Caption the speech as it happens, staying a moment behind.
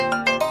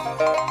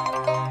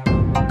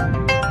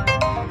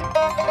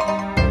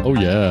Oh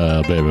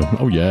yeah, baby.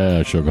 Oh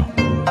yeah, sugar.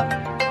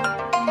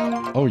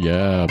 Oh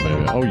yeah,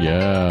 baby. Oh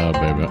yeah,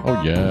 baby.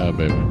 Oh yeah,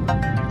 baby.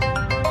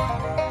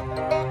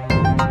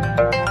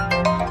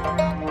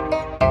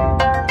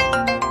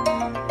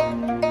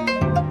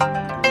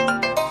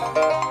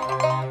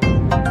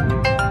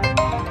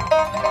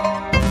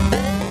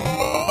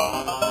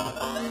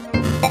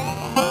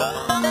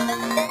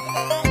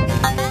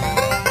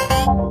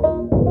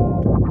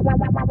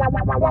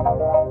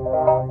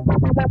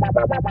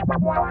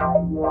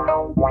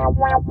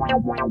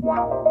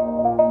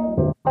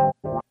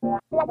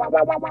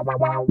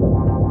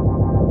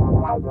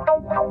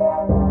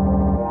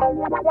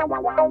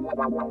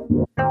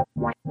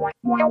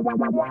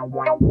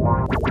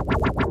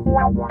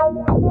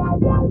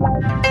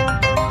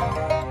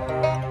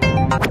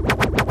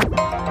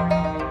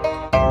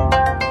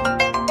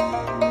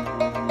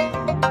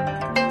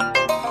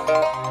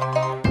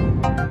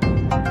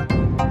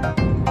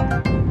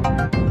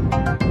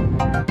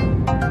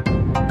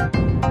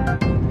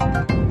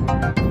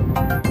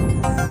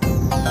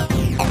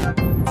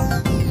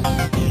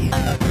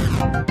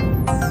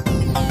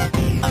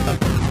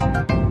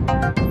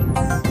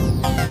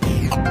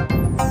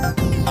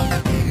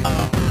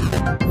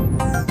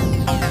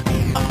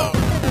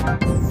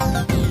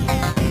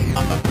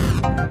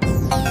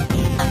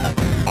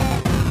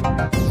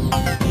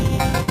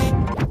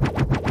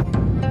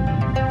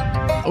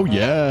 Oh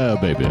yeah,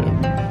 baby.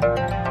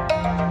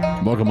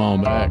 Welcome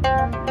on back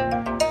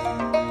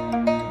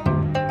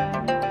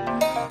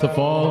to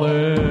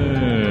Fallen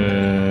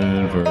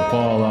for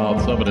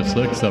Fallout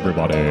 76,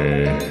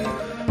 everybody.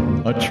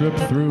 A trip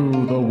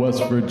through the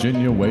West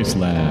Virginia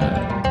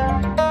wasteland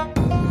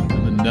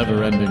and the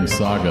never-ending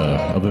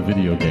saga of a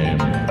video game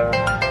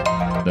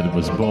that it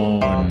was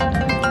born,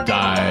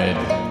 died,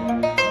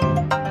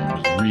 and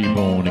was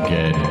reborn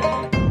again.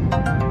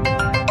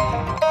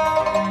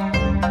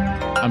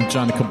 I'm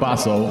Johnny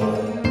Cabasso.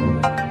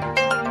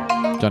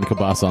 Johnny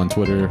Cabasso on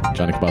Twitter.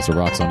 Johnny Cabasso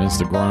Rocks on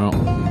Instagram.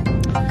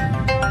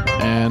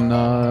 And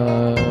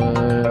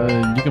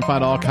you can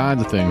find all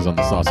kinds of things on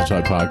the Sausage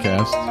Hut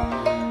podcast.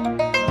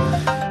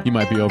 You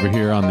might be over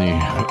here on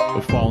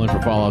the Fallen for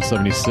Fallout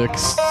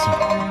 76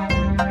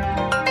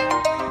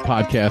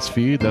 podcast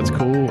feed. That's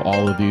cool.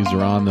 All of these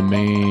are on the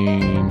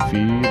main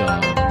feed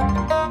on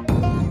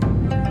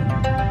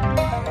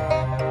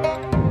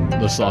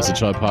the Sausage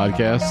Hut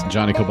podcast,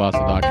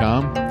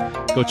 JohnnyCabasso.com.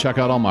 Go check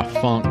out all my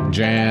funk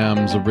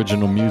jams,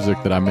 original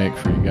music that I make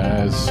for you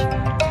guys.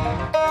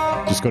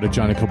 Just go to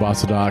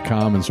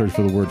JohnnyCabasso.com and search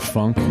for the word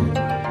funk.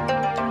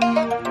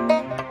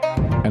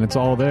 And it's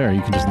all there.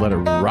 You can just let it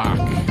rock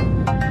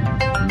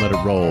and let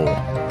it roll.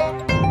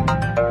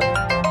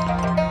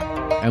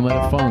 And let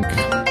it funk,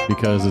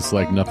 because it's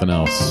like nothing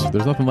else.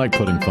 There's nothing like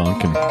pudding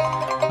funk, and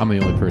I'm the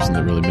only person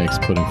that really makes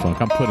pudding funk.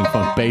 I'm pudding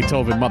funk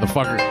Beethoven,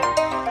 motherfucker.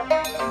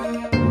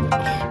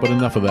 But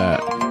enough of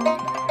that.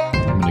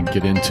 I'm going to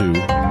get into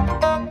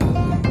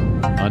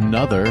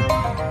another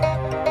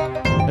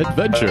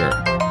adventure.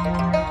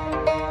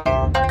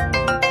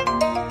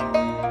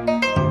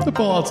 The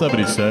Fallout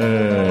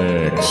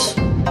 76.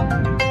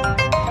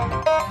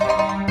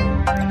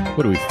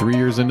 What are we, 3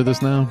 years into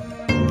this now?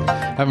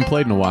 Haven't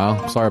played in a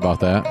while. Sorry about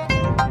that.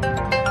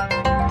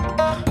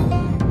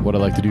 What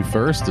I'd like to do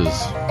first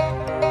is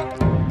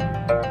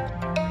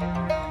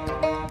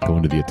go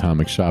into the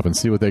Atomic Shop and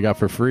see what they got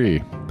for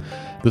free.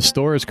 The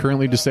store is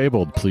currently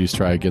disabled. Please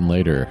try again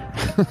later.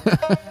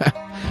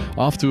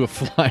 Off to a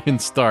flying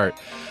start.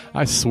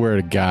 I swear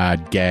to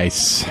God,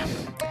 guys.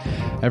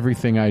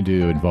 Everything I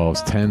do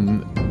involves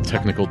 10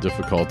 technical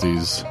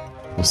difficulties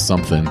with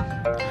something.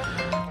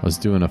 I was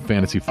doing a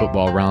fantasy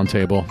football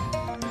roundtable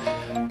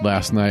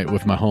last night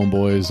with my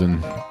homeboys,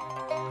 and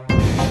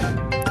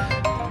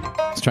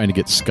I was trying to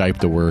get Skype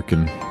to work,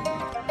 and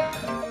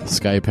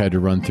Skype had to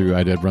run through. I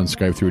had to run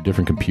Skype through a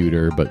different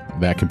computer, but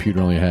that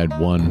computer only had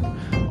one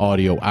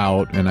audio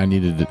out, and I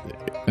needed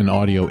an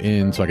audio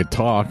in so I could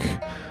talk.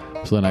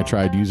 So then I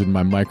tried using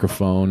my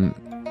microphone.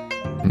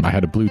 I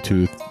had a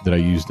Bluetooth that I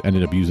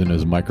ended up using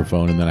as a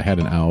microphone, and then I had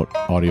an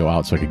audio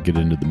out so I could get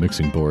into the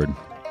mixing board.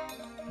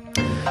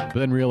 But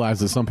then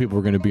realized that some people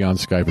were going to be on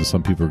Skype and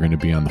some people were going to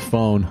be on the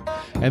phone,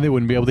 and they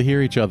wouldn't be able to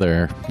hear each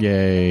other.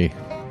 Yay.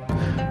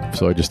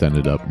 So I just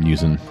ended up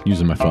using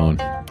my phone.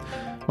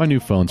 My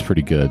new phone's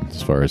pretty good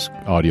as far as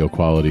audio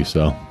quality,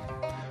 so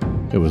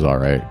it was all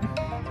right.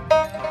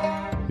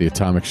 The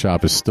Atomic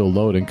Shop is still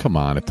loading. Come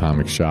on,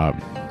 Atomic Shop.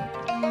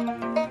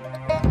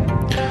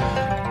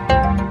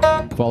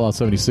 Fallout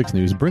 76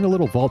 news. Bring a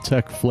little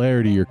Vault-Tec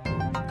flair to your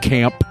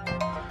camp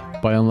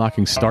by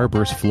unlocking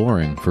Starburst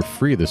flooring for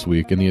free this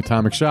week in the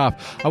Atomic Shop.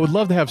 I would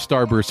love to have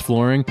Starburst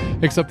flooring,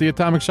 except the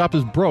Atomic Shop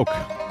is broke.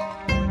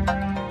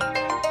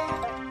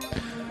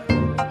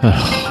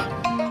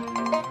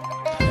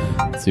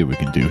 Let's see what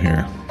we can do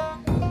here.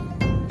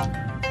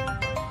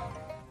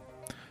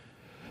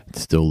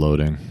 It's still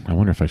loading. I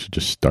wonder if I should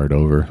just start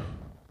over.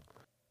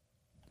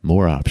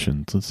 More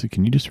options. Let's see.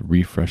 Can you just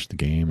refresh the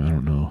game? I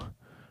don't know.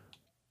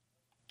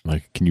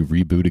 Like, can you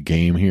reboot a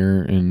game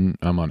here?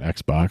 I'm on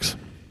Xbox.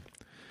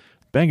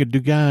 Bang a do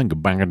gang,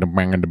 bang a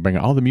bang a bang.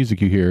 All the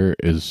music you hear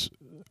is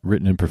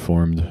written and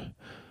performed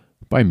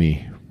by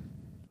me.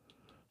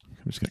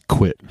 I'm just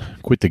gonna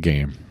quit the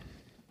game.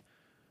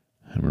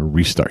 I'm gonna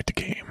restart the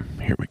game.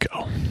 Here we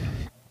go.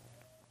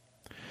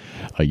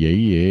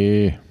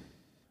 Yeah.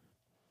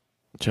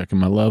 Checking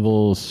my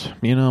levels.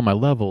 You know, my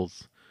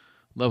levels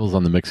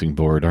on the mixing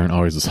board aren't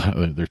always as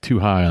high. They're too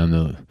high on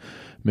the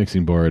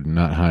mixing board and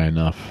not high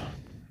enough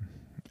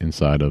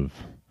inside of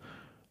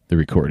the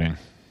recording.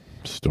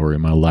 Story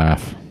of my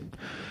life.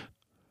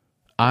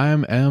 I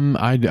am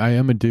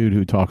a dude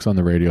who talks on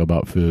the radio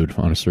about food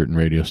on a certain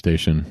radio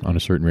station, on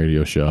a certain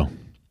radio show.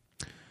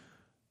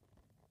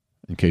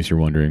 In case you're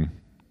wondering.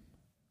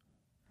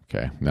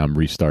 Okay, now I'm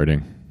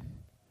restarting.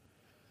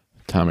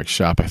 Atomic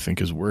Shop, I think,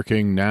 is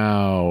working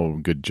now.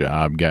 Good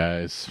job,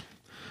 guys.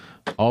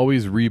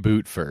 Always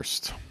reboot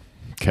first.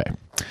 Okay.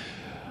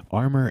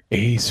 Armor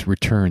Ace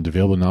returned,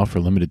 available now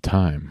for limited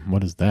time.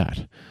 What is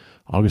that?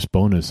 August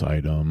bonus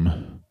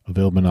item,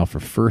 available now for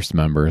first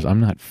members. I'm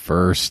not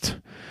first.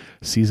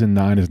 Season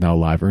 9 is now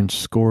live. Earn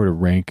score to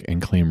rank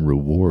and claim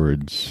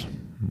rewards.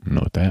 I don't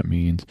know what that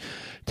means.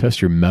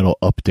 Test your metal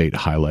update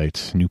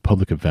highlights. New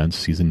public events,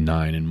 Season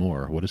 9 and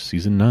more. What is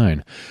Season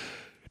 9?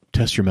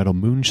 Test your metal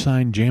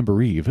moonshine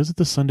jamboree. Visit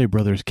the Sunday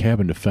Brothers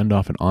cabin to fend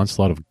off an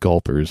onslaught of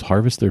gulpers,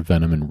 harvest their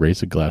venom, and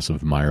raise a glass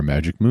of Meyer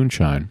Magic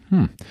moonshine.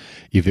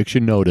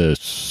 Eviction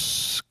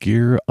notice.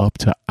 Gear up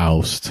to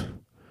oust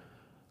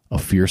a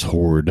fierce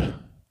horde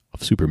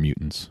of super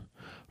mutants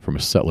from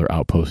a settler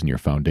outpost in your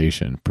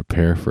foundation.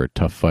 Prepare for a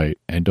tough fight,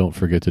 and don't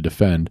forget to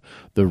defend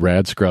the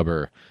Rad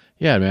Scrubber.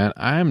 Yeah, man,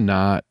 I'm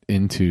not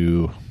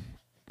into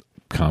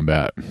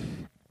combat.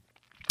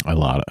 I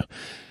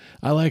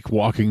like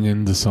walking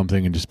into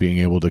something and just being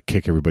able to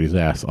kick everybody's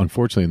ass.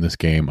 Unfortunately, in this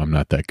game, I'm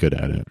not that good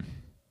at it.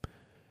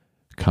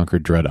 Conquer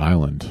Dread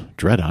Island.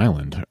 Dread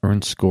Island.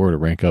 Earn score to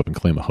rank up and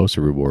claim a host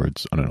of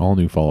rewards on an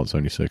all-new Fallout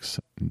 76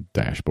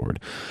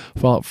 dashboard.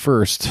 Fallout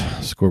First.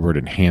 Scoreboard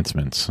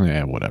enhancements.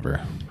 Yeah,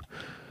 whatever.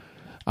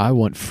 I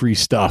want free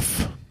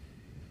stuff.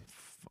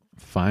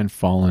 Find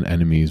fallen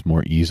enemies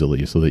more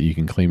easily so that you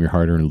can claim your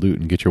hard-earned loot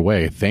and get your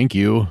way. Thank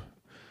you.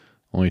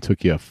 Only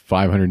took you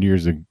 500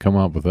 years to come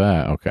up with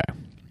that. Okay.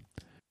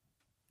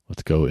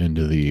 Let's go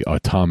into the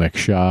Atomic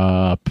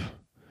Shop.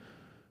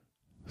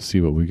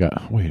 See what we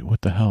got. Wait,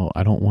 what the hell?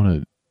 I don't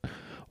want to...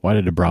 Why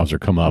did the browser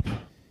come up?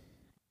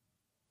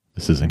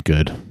 This isn't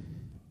good.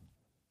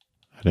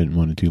 I didn't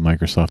want to do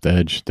Microsoft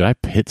Edge. Did I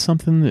hit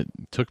something that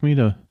took me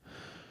to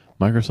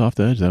Microsoft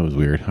Edge? That was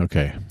weird.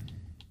 Okay.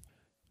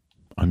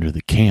 Under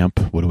the camp,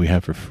 what do we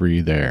have for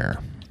free there?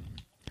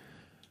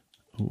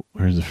 Ooh,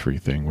 where's the free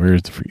thing?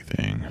 Where's the free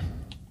thing?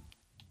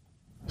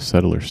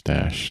 Settler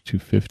Stash,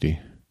 250.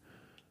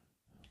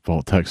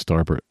 Vault Tech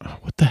Starboard.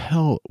 What the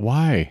hell?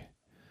 Why?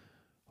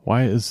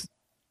 Why is...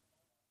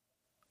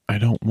 I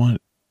don't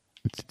want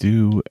to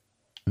do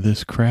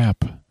this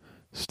crap.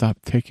 Stop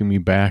taking me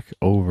back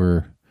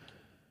over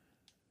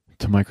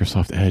to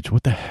Microsoft Edge.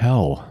 What the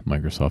hell,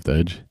 Microsoft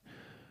Edge?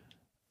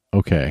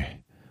 Okay.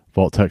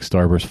 Vault Tech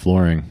Starburst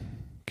Flooring.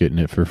 Getting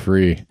it for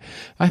free.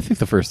 I think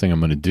the first thing I'm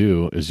going to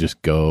do is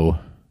just go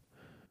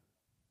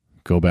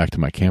back to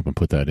my camp and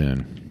put that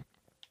in.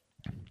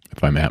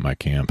 If I'm at my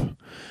camp.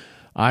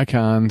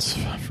 Icons,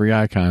 free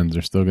icons.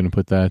 They're still going to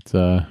put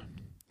that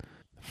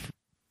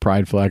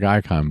Pride Flag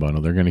icon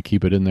bundle. They're going to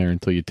keep it in there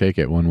until you take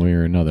it one way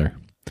or another.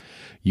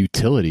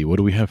 Utility. What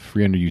do we have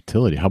free under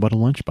utility? How about a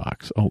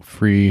lunchbox? Oh,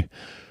 free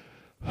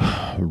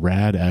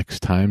Rad X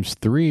times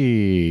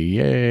 3.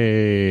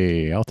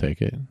 Yay. I'll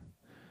take it.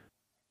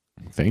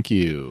 Thank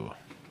you.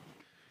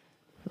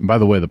 And by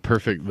the way,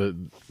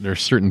 there are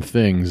certain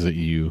things that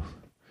you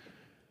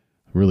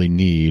really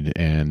need,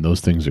 and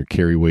those things are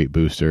carry weight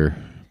booster.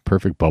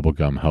 Perfect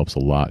bubblegum helps a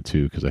lot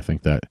too, because I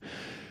think that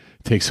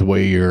takes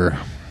away your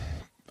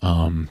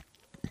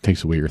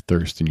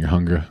thirst and your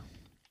hunger.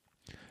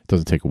 It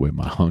doesn't take away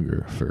my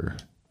hunger for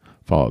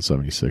Fallout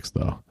 76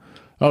 though.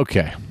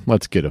 Okay,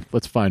 let's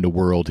find a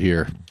world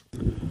here.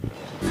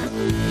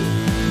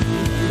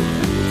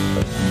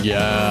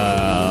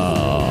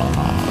 Yeah.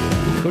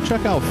 Go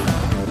check out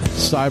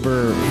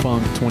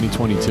Cyberpunk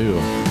 2022.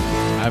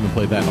 I haven't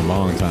played that in a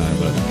long time,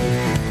 but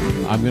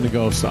I'm gonna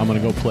go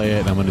play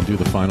it, and I'm gonna do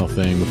the final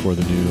thing before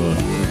the new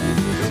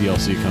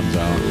DLC comes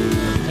out.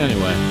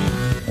 Anyway,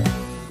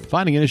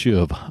 finding an issue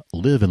of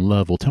Live and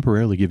Love will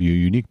temporarily give you a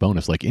unique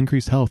bonus like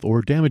increased health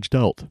or damage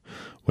dealt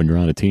when you're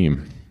on a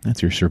team.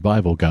 That's your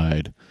survival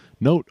guide.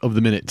 Note of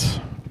the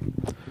minute.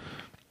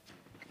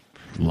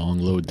 Long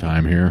load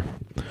time here.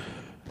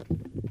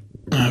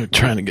 I'm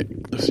trying to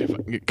let's see if I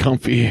can get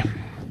comfy.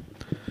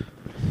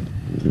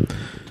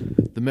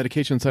 The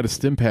medication inside a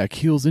stim pack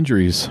heals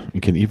injuries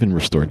and can even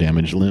restore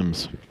damaged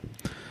limbs.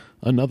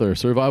 Another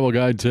survival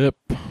guide tip.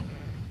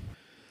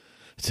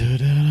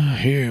 Ta-da,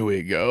 here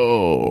we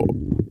go.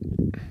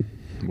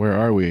 Where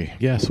are we?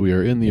 Yes, we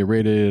are in the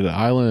irradiated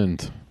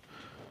island.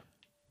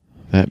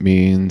 That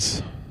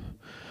means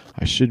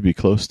I should be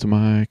close to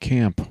my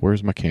camp.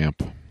 Where's my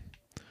camp?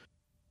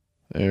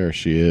 There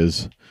she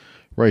is.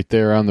 Right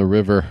there on the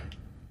river.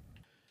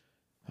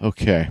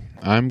 Okay,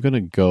 I'm going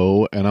to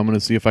go and I'm going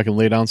to see if I can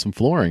lay down some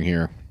flooring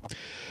here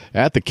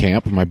at the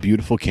camp, my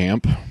beautiful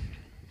camp.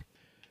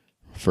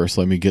 First,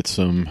 let me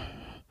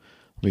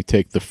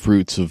take the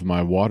fruits of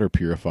my water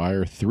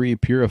purifier. 3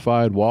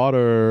 purified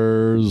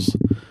waters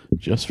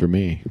just for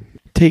me.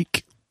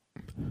 Take.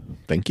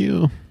 Thank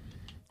you.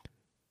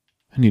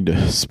 I need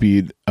to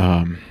speed,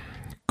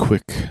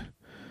 quick,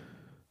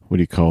 what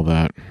do you call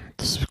that?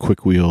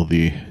 Quick wheel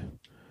the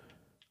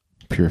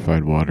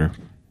purified water.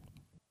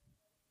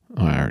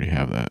 Oh, I already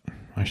have that.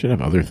 I should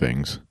have other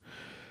things.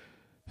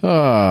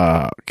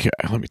 Okay,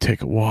 let me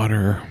take a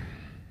water.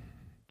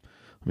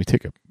 Let me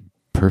take a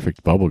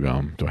perfect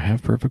bubblegum. Do I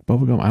have perfect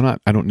bubblegum?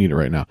 I don't need it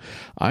right now.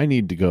 I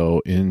need to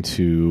go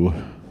into...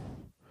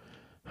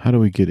 How do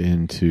we get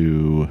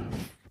into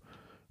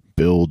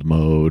build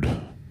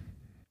mode?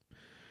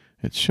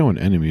 It's showing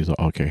enemies.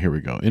 Okay, here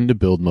we go. Into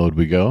build mode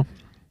we go.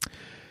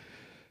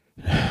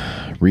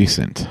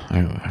 Recent.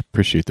 I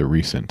appreciate the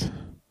recent.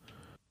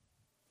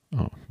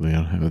 Oh, they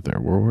don't have it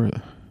there. Where were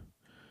they?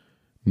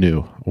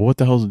 New. What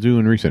the hell's it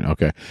doing recent?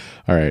 Okay.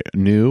 All right.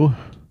 New.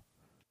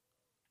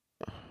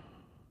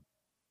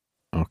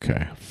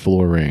 Okay.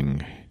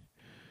 Flooring.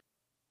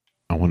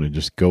 I want to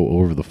just go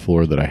over the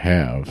floor that I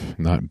have,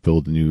 not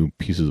build new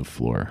pieces of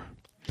floor.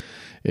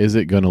 Is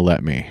it going to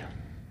let me?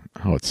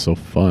 Oh, it's so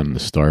fun, the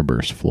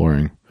Starburst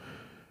flooring.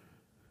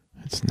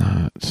 It's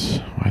not.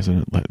 Why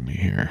isn't it letting me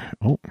here?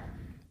 Oh.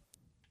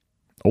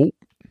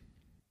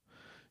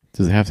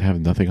 Does it have to have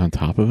nothing on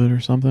top of it or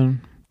something?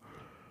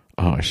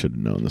 Oh, I should have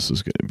known this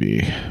was going to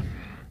be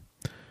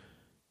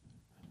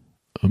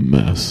a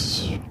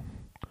mess.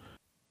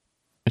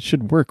 It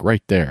should work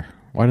right there.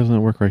 Why doesn't it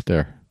work right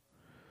there?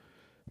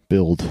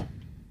 Build.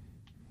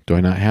 Do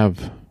I not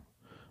have...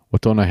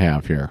 What don't I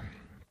have here?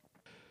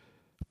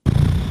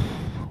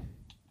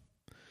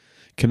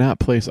 Cannot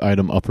place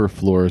item. Upper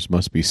floors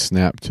must be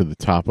snapped to the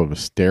top of a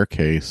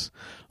staircase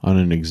on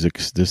an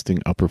existing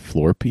upper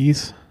floor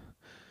piece.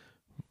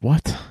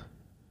 What?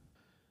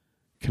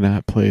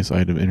 Cannot place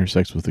item.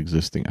 Intersects with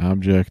existing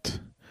object.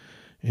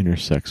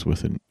 Intersects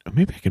with an...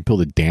 Maybe I can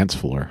build a dance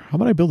floor. How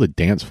about I build a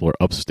dance floor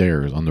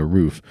upstairs on the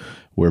roof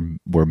where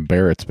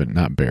Barrett's been...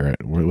 Not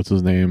Barrett. What's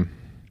his name?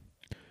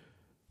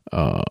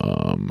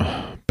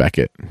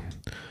 Beckett.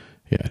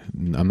 Yeah,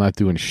 I'm not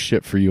doing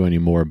shit for you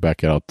anymore,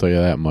 Beckett. I'll tell you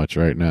that much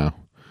right now.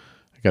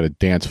 I got a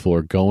dance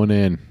floor going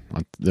in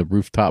on the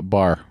rooftop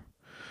bar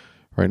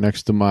right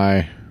next to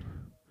my...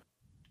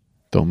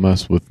 Don't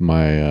mess with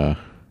my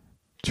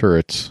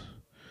turrets.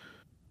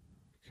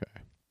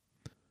 Okay.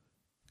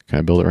 Can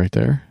I build it right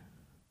there?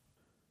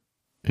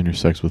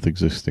 Intersects with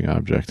existing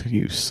object.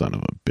 You son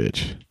of a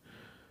bitch.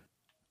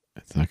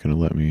 It's not going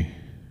to let me...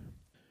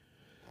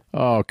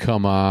 Oh,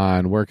 come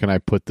on. Where can I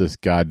put this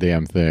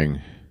goddamn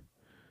thing?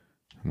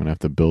 I'm going to have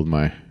to build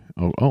my...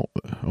 Oh.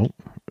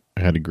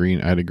 I had a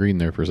green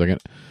there for a second.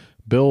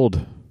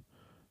 Build.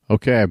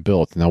 Okay, I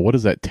built. Now, what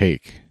does that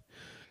take?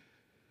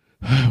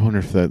 I wonder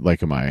if that,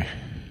 like,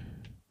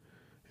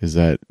 is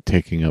that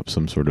taking up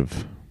some sort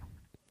of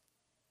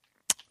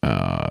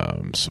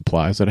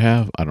supplies that I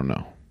have? I don't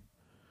know.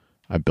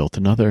 I built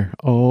another.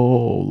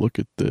 Oh, look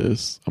at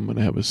this. I'm going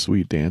to have a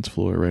sweet dance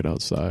floor right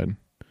outside.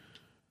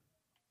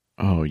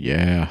 Oh,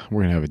 yeah.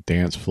 We're going to have a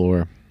dance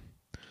floor.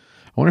 I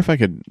wonder if I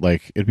could,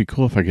 like, it'd be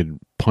cool if I could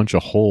punch a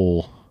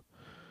hole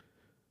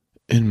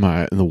in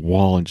the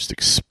wall and just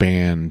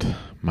expand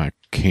my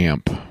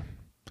camp.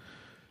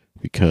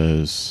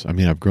 Because, I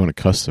mean, I've grown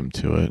accustomed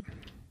to it.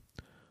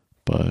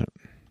 But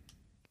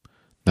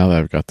now that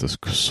I've got this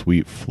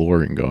sweet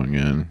flooring going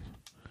in,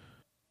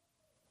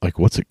 like,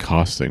 what's it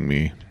costing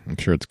me? I'm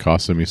sure it's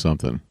costing me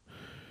something.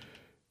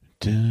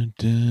 Why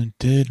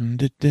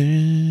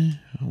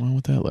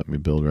won't that let me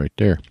build right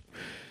there?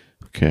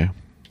 Okay.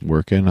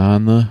 Working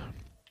on the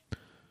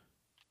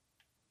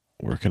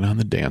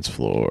dance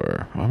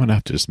floor. I'm going to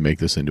have to just make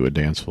this into a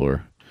dance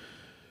floor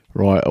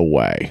right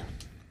away.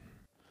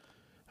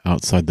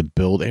 Outside the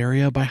build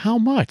area? By how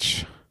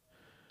much?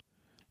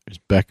 There's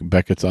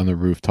Beckett's on the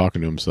roof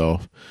talking to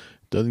himself.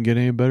 Doesn't get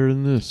any better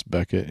than this,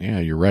 Beckett. Yeah,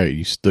 you're right.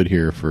 You stood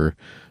here for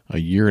a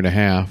year and a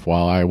half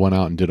while I went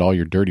out and did all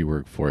your dirty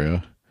work for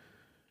you.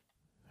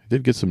 I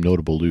did get some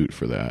notable loot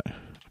for that.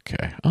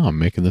 Okay. Oh, I'm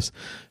making this.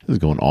 This is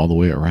going all the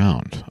way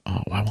around.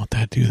 Oh, why won't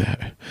that do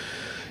that?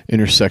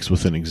 Intersects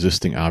with an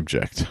existing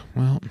object.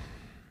 Well,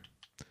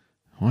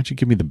 why don't you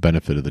give me the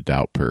benefit of the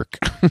doubt perk?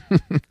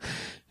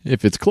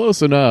 If it's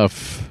close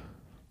enough,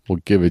 we'll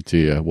give it to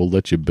you. We'll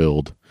let you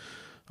build.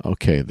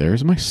 Okay,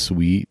 there's my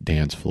sweet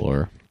dance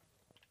floor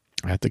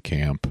at the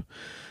camp.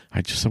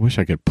 I wish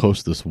I could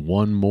post this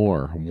one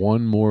more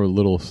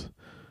little,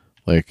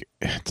 like,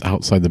 it's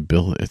outside the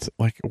build. It's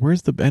like,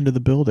 where's the end of the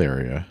build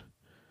area?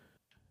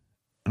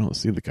 I don't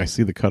see I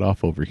see the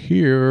cutoff over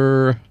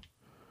here.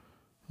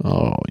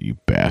 Oh, you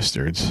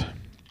bastards.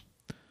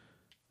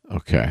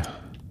 Okay.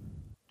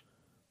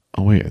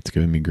 Oh, wait, it's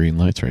giving me green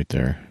lights right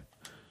there.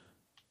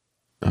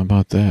 How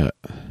about that?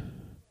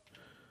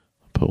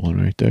 Put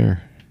one right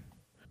there.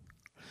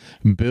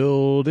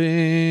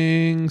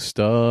 Building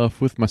stuff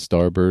with my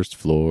Starburst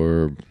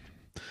floor.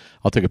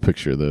 I'll take a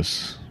picture of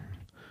this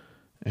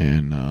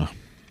and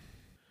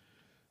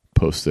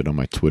post it on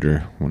my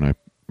Twitter when I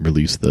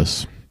release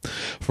this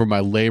for my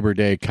Labor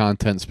Day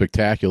content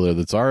spectacular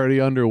that's already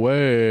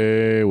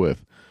underway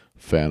with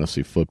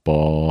Fantasy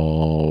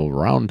Football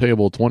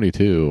Roundtable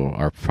 22,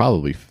 our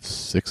probably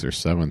sixth or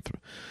seventh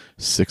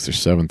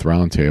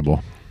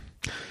roundtable.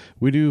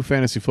 We do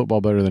fantasy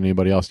football better than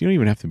anybody else. You don't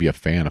even have to be a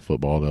fan of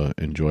football to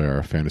enjoy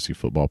our fantasy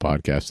football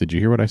podcast. Did you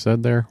hear what I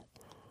said there?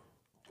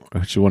 I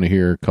just want to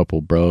hear a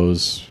couple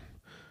bros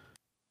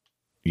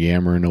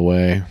yammering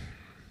away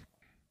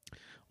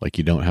like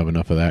you don't have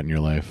enough of that in your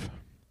life.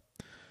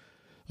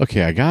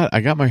 Okay, I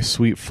got my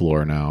sweet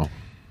floor now.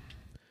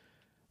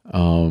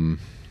 I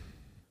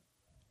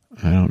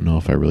don't know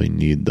if I really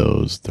need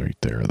those right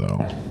there,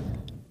 though.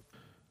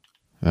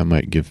 That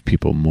might give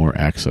people more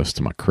access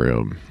to my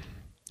crib.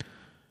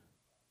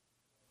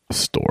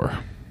 Store.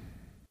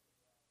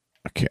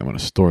 Okay, I'm going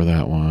to store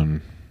that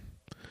one.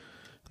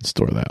 And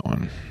store that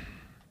one.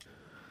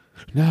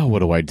 Now what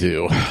do I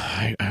do?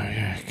 I've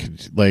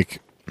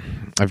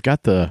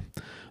got the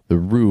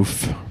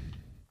roof.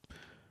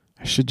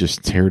 I should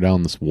just tear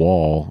down this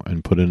wall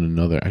and put in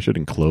another. I should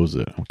enclose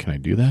it. Oh, can I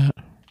do that?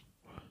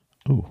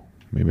 Oh,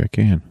 maybe I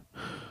can.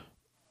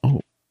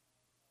 Oh,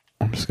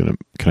 I'm just going to.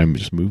 Can I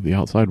just move the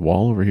outside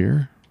wall over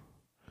here?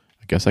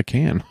 I guess I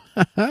can.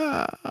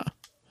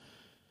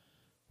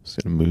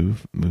 Just going to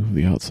move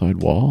the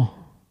outside wall.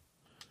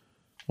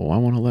 Oh, why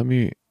won't it let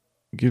me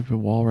give a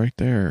wall right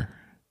there?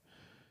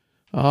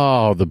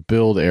 Oh, the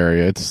build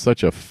area. It's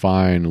such a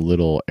fine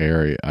little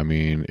area. I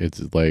mean,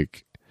 it's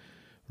like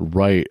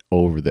right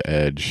over the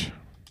edge.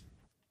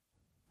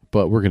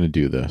 But we're going to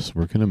do this.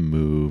 We're going to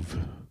move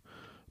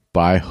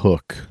by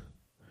hook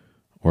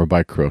or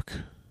by crook.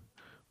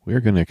 We're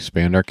going to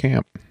expand our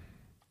camp.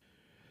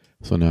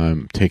 So now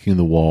I'm taking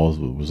the walls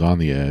that was on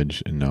the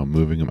edge and now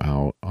moving them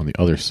out on the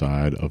other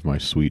side of my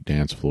sweet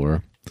dance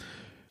floor.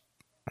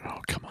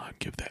 Oh, come on.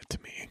 Give that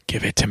to me.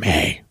 Give it to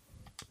me.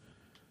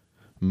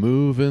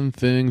 Moving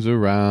things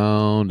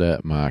around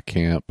at my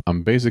camp.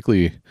 I'm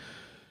basically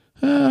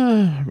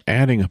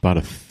adding about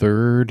a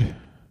third.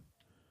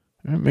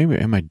 Maybe,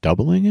 am I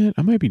doubling it?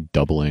 I might be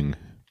doubling.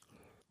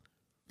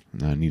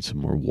 I need some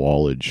more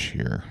wallage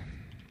here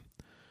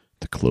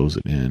to close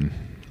it in.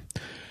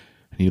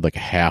 I need like a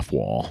half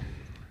wall.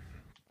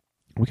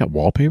 We got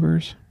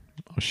wallpapers?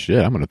 Oh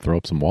shit, I'm going to throw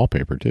up some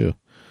wallpaper too.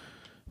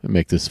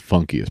 Make this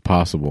funky as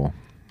possible.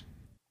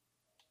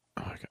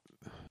 Oh,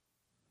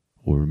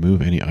 we'll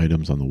remove any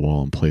items on the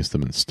wall and place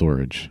them in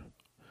storage.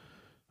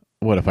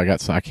 What if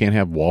I can't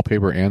have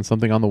wallpaper and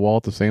something on the wall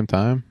at the same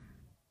time?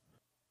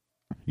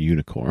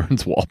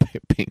 Unicorns, wallpaper,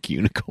 pink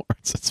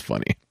unicorns. That's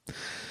funny.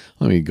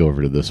 Let me go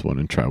over to this one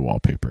and try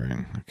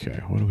wallpapering.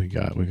 Okay, what do we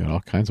got? We got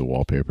all kinds of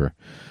wallpaper.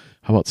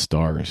 How about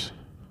stars?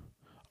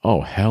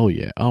 Oh, hell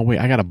yeah. Oh, wait,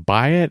 I got to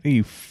buy it?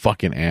 You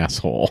fucking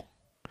asshole.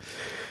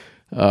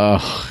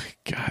 Oh,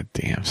 god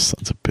damn,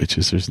 sons of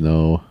bitches. There's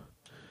no...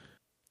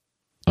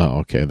 Oh,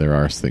 okay, there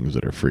are things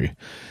that are free.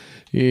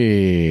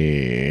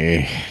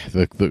 Yeah.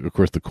 Of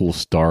course, the cool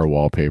star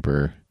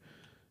wallpaper,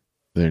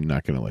 they're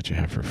not going to let you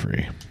have for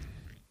free.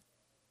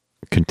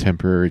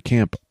 Contemporary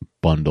camp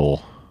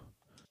bundle.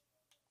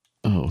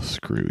 Oh,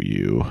 screw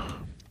you.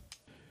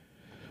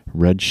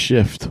 Red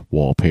shift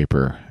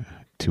wallpaper,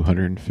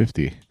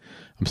 $250.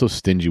 I'm so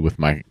stingy with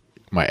my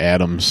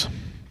atoms.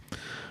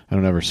 I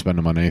don't ever spend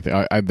them on anything.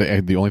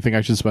 The only thing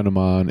I should spend them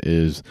on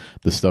is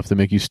the stuff to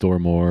make you store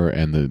more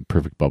and the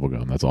perfect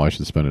bubblegum. That's all I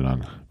should spend it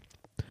on.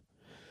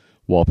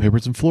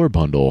 Wallpapers and floor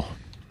bundle.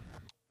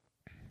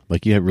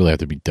 Like, you really have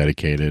to be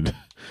dedicated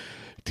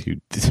to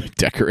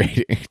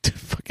decorating to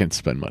fucking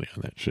spend money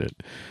on that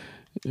shit.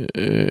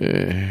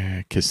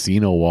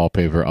 Casino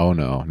wallpaper. Oh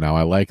no. Now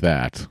I like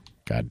that.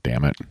 God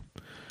damn it.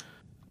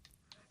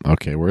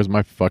 Okay, where's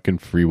my fucking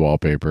free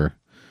wallpaper?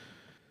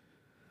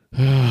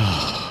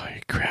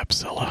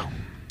 Crapzilla.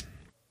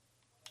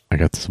 I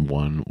got this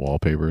one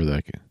wallpaper that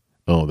I can...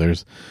 Oh,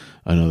 there's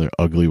another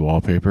ugly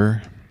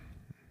wallpaper.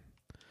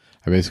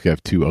 I basically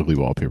have two ugly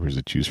wallpapers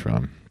to choose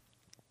from.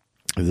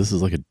 This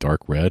is like a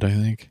dark red, I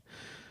think.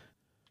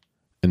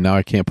 And now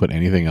I can't put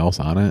anything else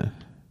on it. Let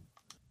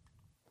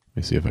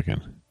me see if I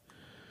can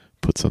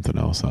put something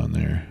else on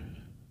there.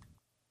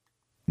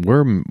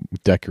 We're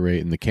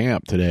decorating the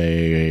camp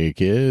today,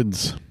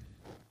 kids.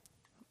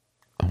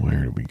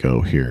 Where do we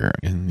go here?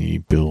 In the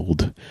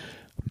build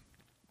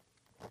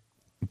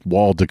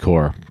wall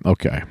decor.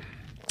 Okay.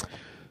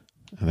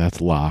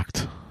 That's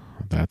locked.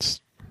 I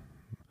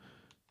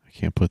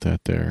can't put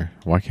that there.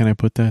 Why can't I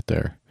put that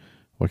there?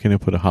 Why can't I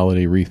put a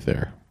holiday wreath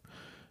there?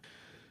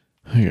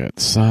 I got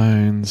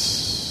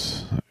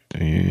signs.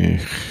 I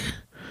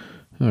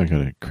got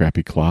a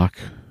crappy clock.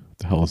 What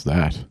the hell is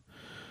that?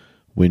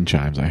 Wind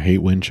chimes. I hate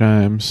wind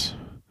chimes.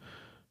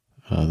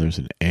 There's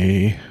an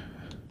A.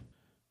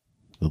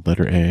 The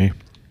letter A.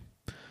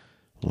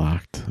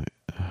 Locked.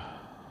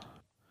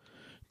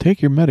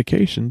 Take your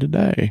medication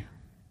today.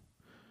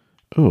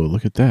 Oh,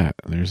 look at that.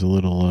 There's a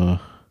little,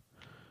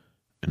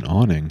 an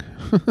awning.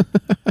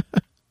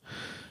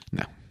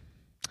 No.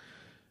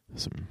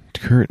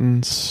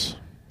 curtains.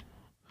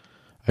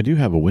 I do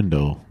have a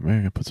window. Maybe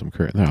I can put some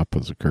curtains there. I'll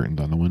put some curtains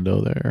on the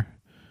window there.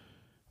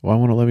 Why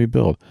won't it let me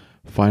build?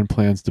 Find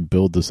plans to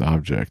build this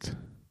object.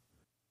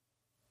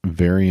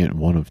 Variant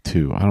 1 of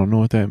 2. I don't know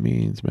what that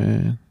means,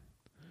 man.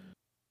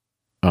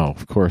 Oh,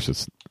 of course,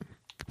 it's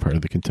part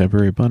of the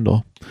contemporary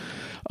bundle.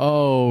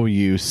 Oh,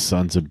 you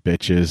sons of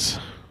bitches.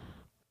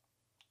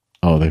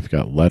 Oh, they've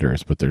got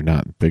letters, but they're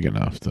not big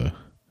enough to...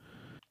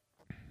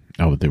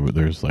 Oh,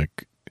 there's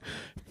like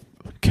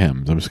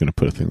chems. I'm just going to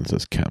put a thing that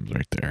says chems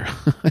right there.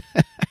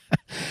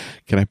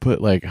 Can I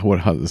put like, how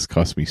does this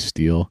cost me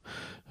steel?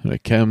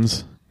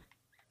 Chems.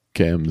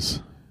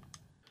 Chems.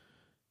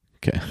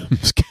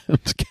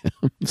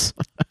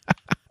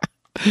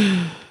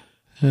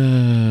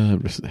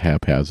 I'm just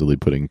haphazardly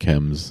putting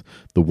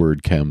the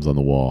word chems on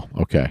the wall.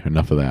 Okay,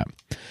 enough of that.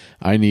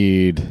 I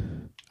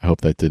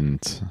hope that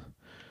didn't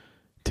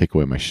take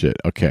away my shit.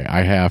 Okay,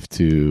 I got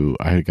to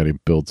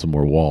build some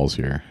more walls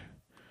here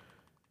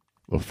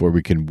before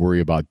we can worry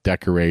about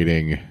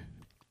decorating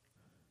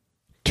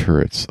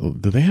turrets.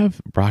 Do they have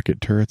rocket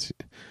turrets?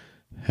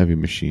 Heavy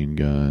machine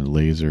gun,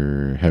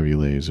 laser, heavy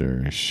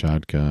laser,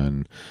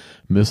 shotgun,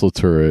 missile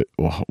turret.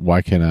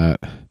 Why cannot?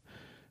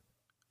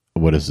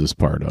 What is this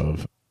part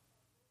of?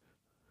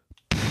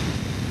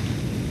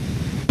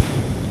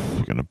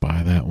 I'm going to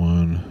buy that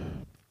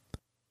one.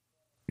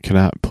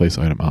 Cannot place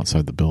item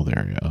outside the build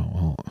area. Oh,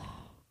 well.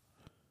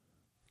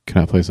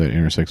 Cannot place item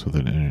intersects with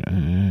it.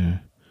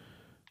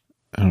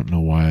 I don't know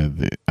why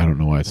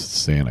it's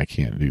saying I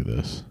can't do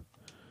this.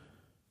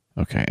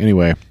 Okay,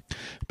 anyway,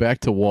 back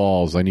to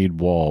walls. I need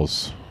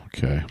walls.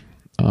 Okay.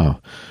 Oh,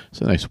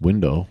 it's a nice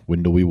window.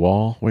 Windowy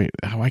wall. Wait,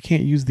 I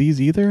can't use these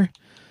either?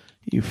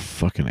 You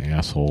fucking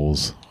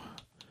assholes.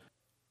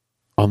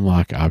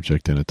 Unlock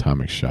object in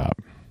atomic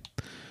shop.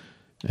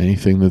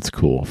 Anything that's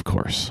cool, of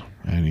course.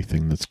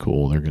 Anything that's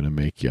cool, they're going to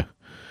make you.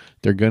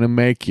 They're going to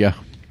make you.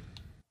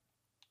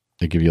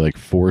 They give you like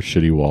 4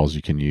 shitty walls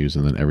you can use,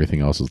 and then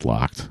everything else is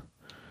locked.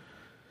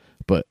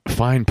 But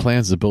find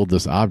plans to build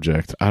this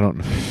object. I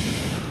don't...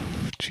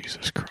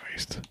 Jesus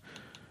Christ.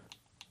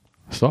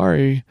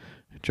 Sorry,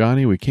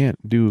 Johnny, we can't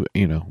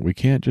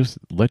just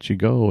let you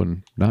go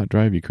and not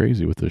drive you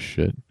crazy with this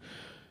shit.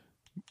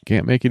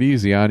 Can't make it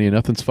easy on you.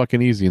 Nothing's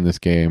fucking easy in this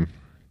game.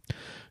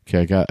 Okay,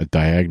 I got a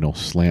diagonal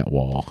slant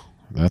wall.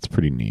 That's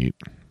pretty neat.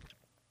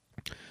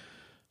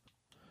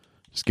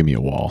 Just give me a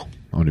wall.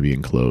 I want to be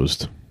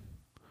enclosed.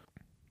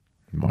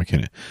 Why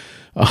can't it?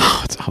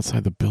 Oh, it's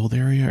outside the build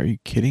area. Are you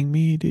kidding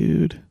me,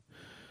 dude?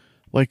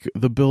 Like,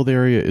 the build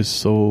area is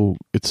so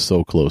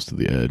close to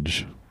the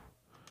edge.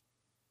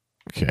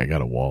 Okay, I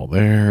got a wall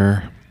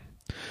there.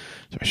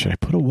 So should I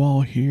put a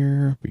wall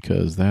here?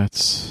 Because then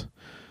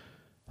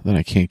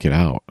I can't get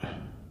out.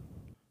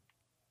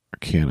 Or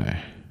can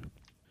I?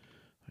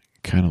 I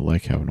kind of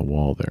like having a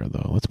wall there,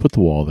 though. Let's put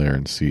the wall there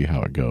and see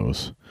how it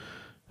goes.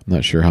 I'm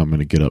not sure how I'm going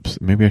to get up.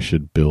 Maybe I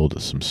should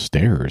build some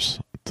stairs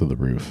to the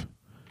roof.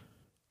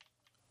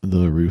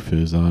 The roof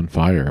is on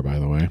fire, by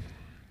the way.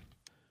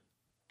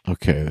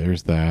 Okay,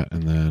 there's that,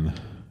 and then...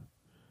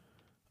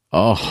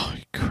 Oh,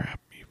 crap,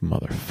 you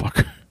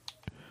motherfucker.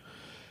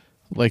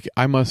 Like,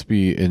 I must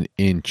be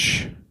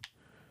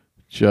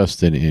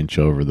just an inch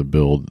over the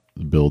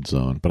build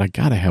zone, but I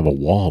gotta have a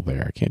wall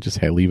there. I can't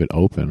just leave it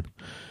open.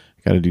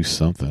 I gotta do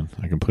something.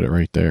 I can put it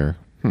right there.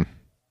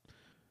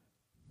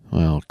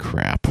 Well,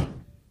 crap.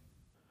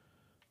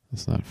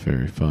 That's not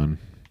very fun.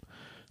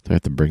 Do I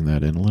have to bring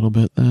that in a little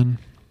bit, then?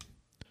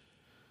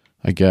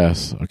 I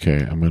guess.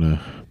 Okay, I'm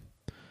gonna...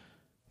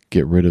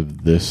 get rid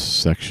of this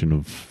section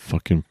of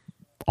fucking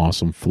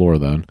awesome floor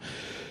then.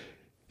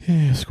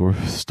 Yeah, store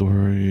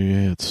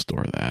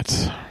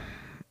that.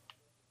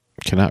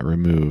 Cannot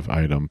remove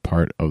item.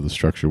 Part of the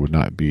structure would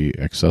not be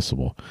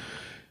accessible.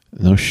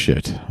 No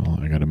shit. Well,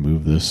 I gotta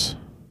move this.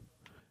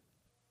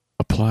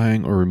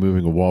 Applying or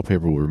removing a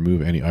wallpaper will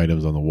remove any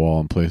items on the wall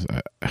in place.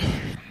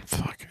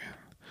 Fuck.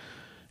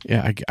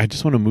 Yeah, I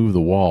just want to move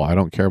the wall. I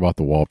don't care about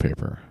the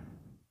wallpaper.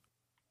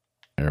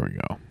 There we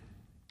go.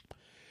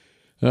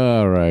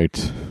 All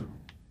right.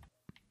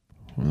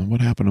 Well,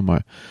 what happened to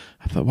my...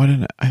 I thought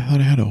I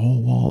had a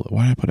whole wall.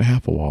 Why did I put a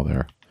half a wall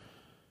there?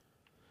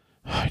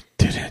 I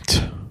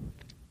didn't.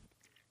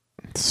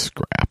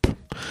 Scrap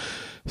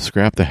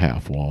the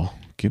half wall.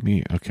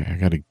 Okay, I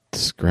got to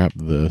scrap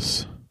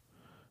this.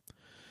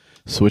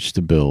 Switch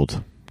to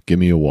build. Give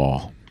me a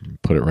wall.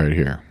 Put it right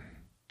here.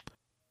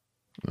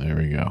 There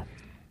we go.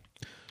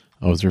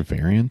 Oh, is there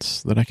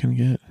variants that I can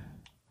get?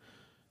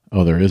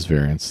 Oh, there is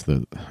variants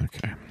that...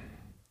 Okay.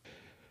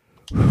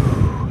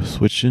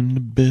 Switching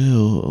to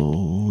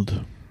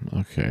build.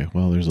 Okay,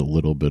 well, there's a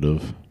little bit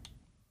of...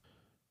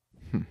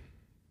 Do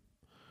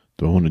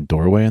I want a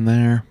doorway in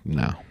there?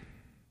 No.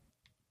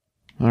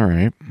 All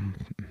right.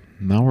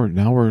 Now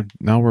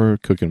we're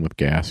cooking with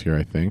gas here,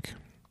 I think.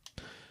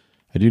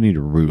 I do need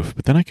a roof,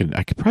 but then I could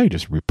probably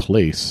just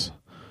replace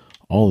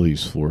all of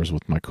these floors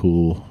with my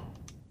cool...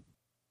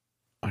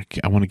 I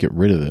want to get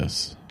rid of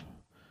this.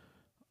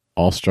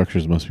 All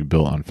structures must be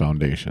built on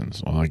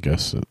foundations. Well, I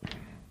guess it...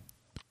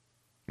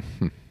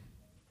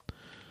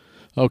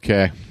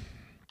 Okay.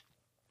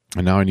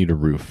 And now I need a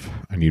roof.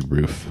 I need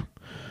roof.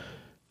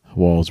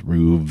 Walls,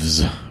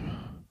 roofs.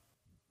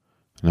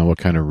 Now what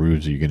kind of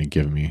roofs are you going to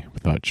give me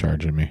without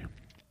charging me?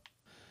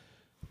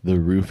 The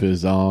roof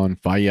is on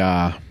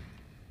fire.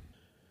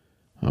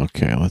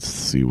 Okay, let's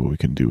see what we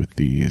can do with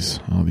these.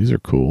 Oh, these are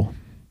cool.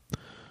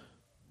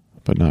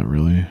 But not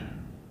really.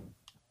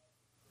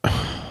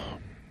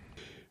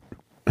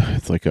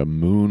 It's like a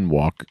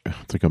moonwalker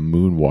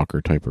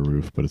type of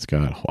roof, but it's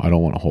got, I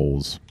don't want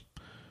holes.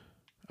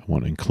 I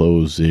want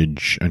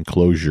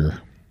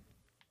enclosure.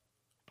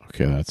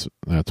 Okay, that's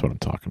what I'm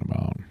talking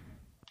about.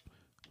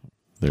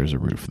 There's a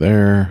roof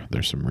there.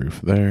 There's some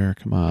roof there.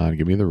 Come on,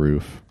 give me the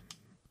roof.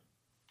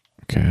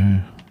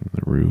 Okay,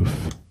 the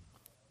roof.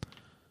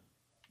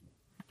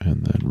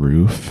 And then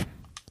roof.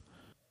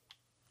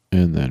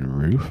 And then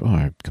roof. Oh,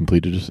 I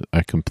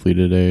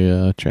completed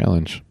a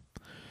challenge.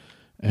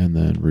 And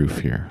then roof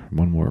here.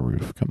 One more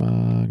roof. Come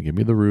on, give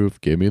me the roof.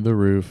 Give me the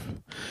roof.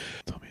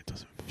 Tell me it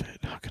doesn't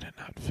fit. How can it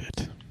not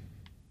fit?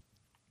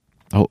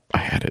 Oh, I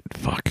had it.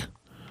 Fuck.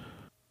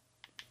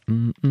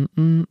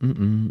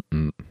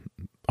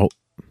 Oh,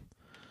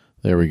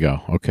 there we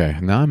go. Okay,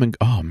 now I'm in.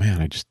 Oh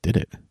man, I just did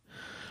it.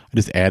 I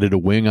just added a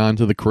wing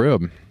onto the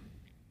crib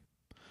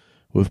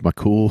with my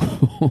cool,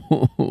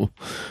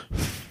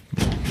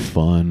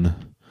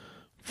 fun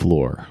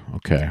floor.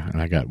 Okay,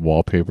 and I got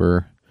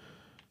wallpaper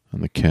on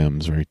the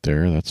chems right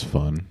there. That's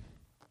fun.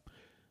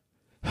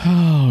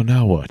 Oh,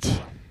 now what?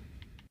 I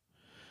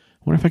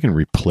wonder if I can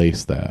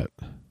replace that.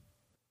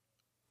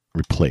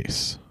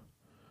 Replace.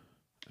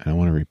 And I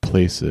want to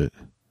replace it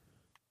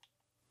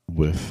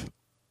with...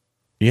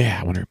 Yeah,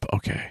 I want to...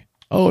 Okay.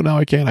 Oh, now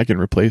I can. I can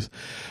replace...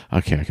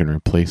 Okay, I can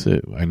replace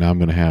it. And now I'm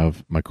going to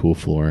have my cool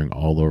flooring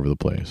all over the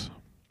place.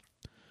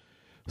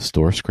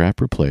 Store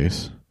scrap,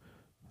 replace.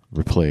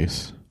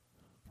 Replace.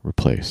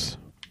 Replace.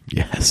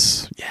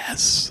 Yes.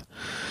 Yes.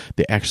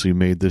 They actually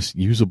made this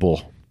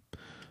usable.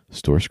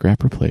 Store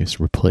scrap, replace.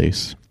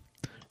 Replace.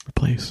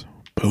 Replace.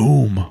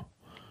 Boom.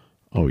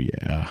 Oh,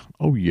 yeah.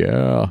 Oh,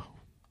 yeah.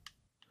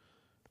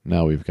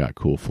 Now we've got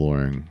cool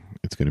flooring.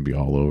 It's going to be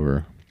all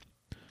over.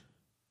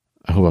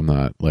 I hope I'm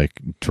not, like,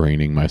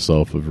 draining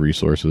myself of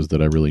resources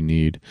that I really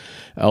need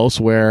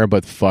elsewhere,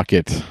 but fuck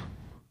it.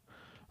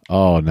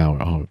 Oh, now,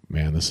 oh,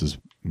 man, this is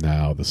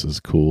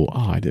cool.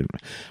 Oh,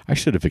 I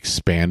should have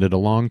expanded a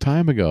long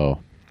time ago.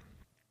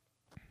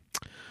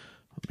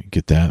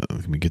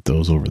 Let me get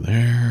those over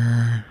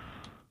there.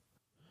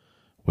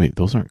 Wait,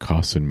 those aren't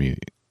costing me.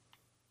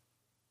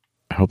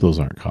 I hope those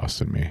aren't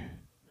costing me.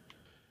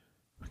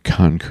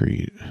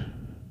 Concrete.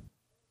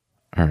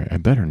 All right, I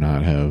better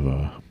not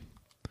have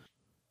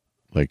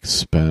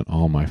spent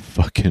all my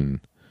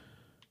fucking...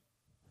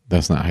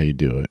 That's not how you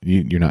do it.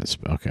 You're not...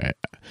 Okay.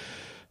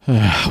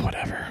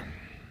 Whatever.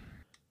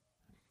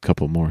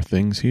 Couple more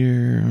things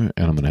here, and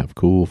I'm going to have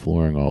cool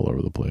flooring all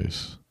over the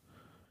place.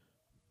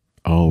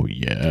 Oh,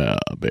 yeah,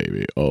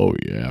 baby. Oh,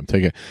 yeah.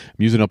 I'm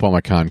using up all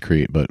my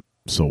concrete, but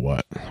so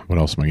what? What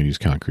else am I going to use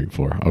concrete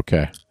for?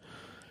 Okay.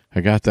 I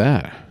got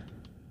that.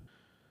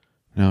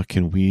 Now,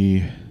 can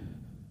we...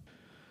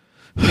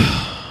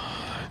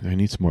 I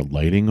need some more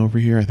lighting over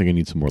here. I think I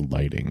need some more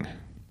lighting.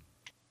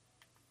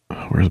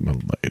 Where's my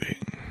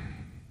lighting?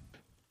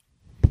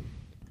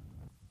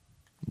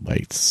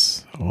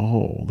 Lights.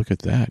 Oh, look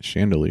at that.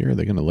 Chandelier.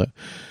 They're going to let...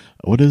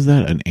 What is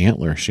that? An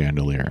antler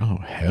chandelier. Oh,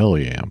 hell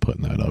yeah. I'm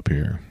putting that up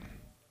here.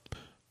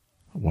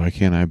 Why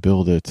can't I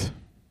build it?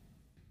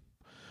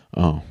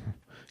 Oh.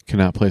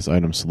 Cannot place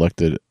item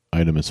selected.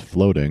 Item is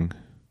floating.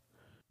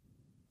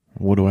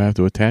 What do I have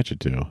to attach it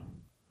to?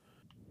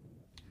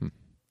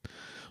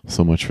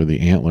 So much for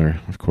the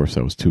antler. Of course,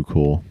 that was too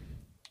cool.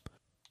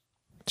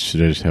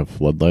 Should I just have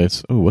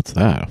floodlights? Oh, what's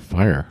that? A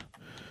fire.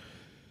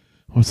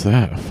 What's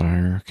that? A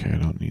fire. Okay, I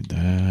don't need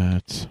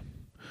that.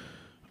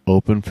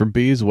 Open for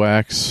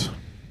beeswax.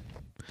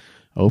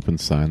 Open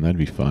sign. That'd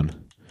be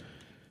fun.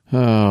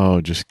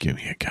 Oh, just give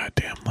me a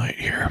goddamn light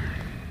here.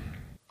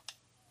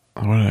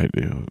 What did I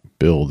do?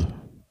 Build.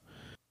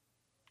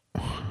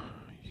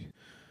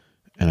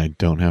 And I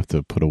don't have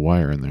to put a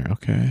wire in there.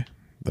 Okay.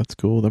 That's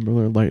cool. They're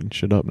lighting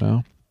shit up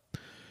now.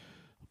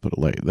 Put a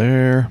light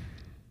there.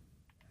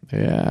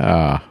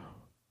 Yeah.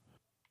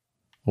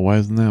 Well, why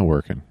isn't that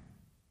working?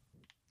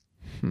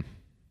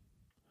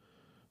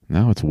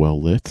 Now it's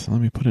well lit. Let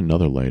me put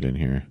another light in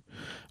here.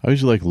 I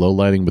usually like low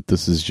lighting, but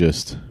this is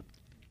just...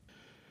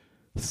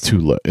 It's too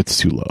low. It's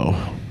too low.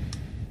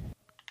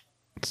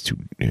 It's too...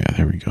 Yeah,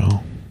 there we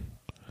go.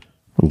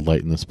 We'll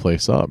lighten this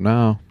place up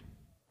now.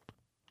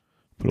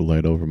 Put a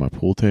light over my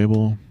pool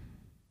table.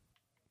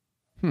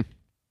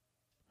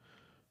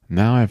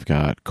 Now I've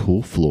got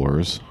cool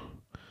floors.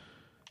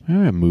 I'm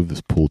going to move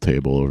this pool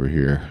table over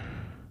here.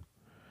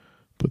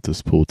 Put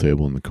this pool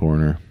table in the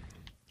corner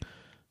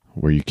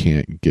where you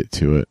can't get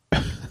to it.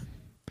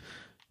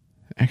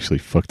 Actually,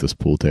 fuck this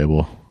pool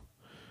table.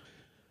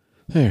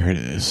 There it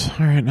is.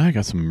 All right, now I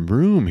got some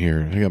room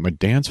here. I got my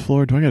dance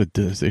floor.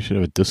 They should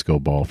have a disco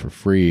ball for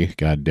free.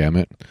 God damn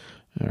it.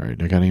 All right,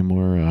 I got any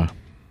more...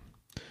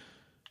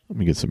 Let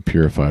me get some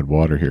purified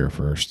water here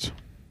first.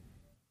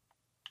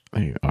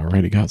 They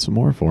already got some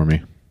more for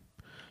me.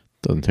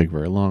 Doesn't take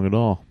very long at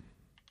all.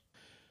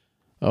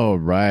 All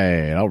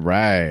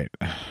right.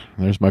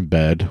 There's my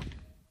bed.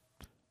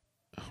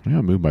 I'm going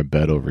to move my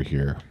bed over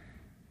here.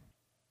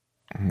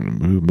 I'm going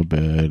to move my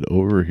bed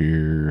over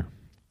here.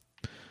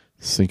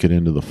 Sink it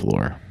into the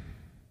floor.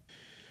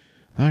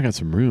 Now I got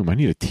some room. I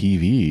need a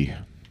TV.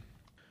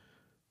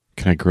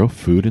 Can I grow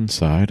food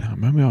inside?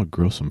 Maybe I'll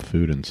grow some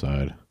food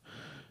inside.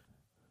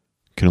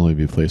 Can only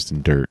be placed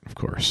in dirt, of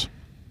course.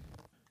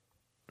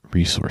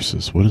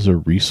 Resources. What is a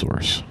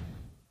resource?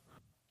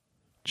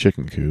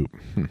 Chicken coop.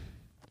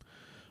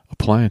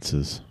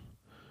 Appliances.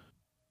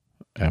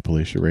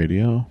 Appalachia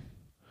radio.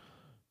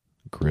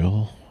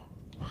 Grill.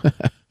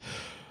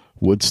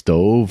 Wood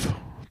stove.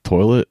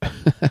 Toilet.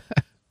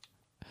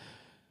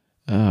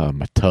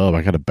 My tub.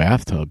 I got a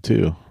bathtub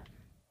too.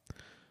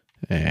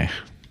 I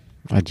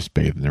just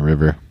bathe in the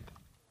river.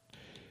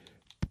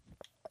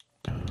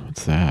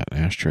 What's that?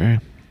 Ashtray?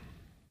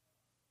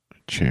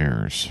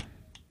 Chairs.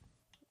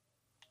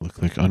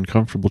 Look like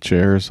uncomfortable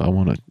chairs. I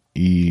want an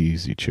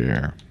easy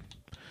chair.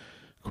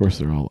 Of course,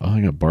 they're all... Oh,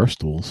 I got bar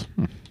stools.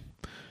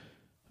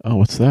 Oh,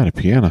 what's that? A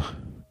piano.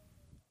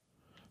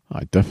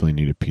 I definitely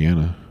need a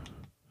piano.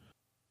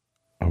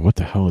 Oh, what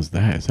the hell is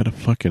that? Is that a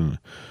fucking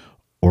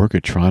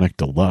Orgatronic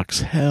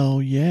Deluxe? Hell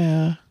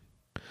yeah.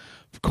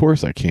 Of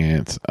course I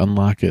can't.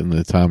 Unlock it in the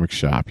Atomic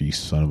Shop, you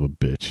son of a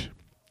bitch.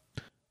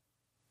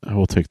 I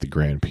will take the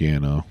grand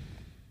piano.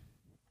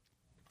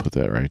 Put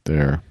that right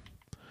there.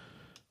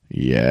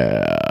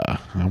 Yeah.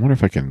 I wonder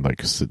if I can,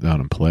 like, sit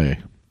down and play.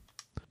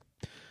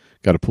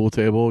 Got a pool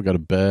table, got a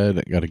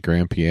bed, got a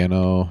grand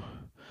piano.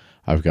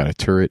 I've got a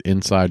turret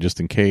inside just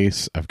in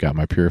case. I've got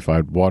my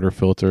purified water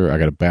filter. I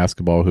got a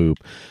basketball hoop.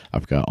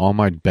 I've got all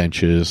my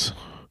benches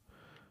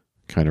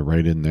kind of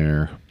right in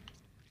there.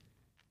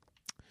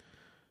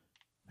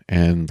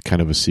 And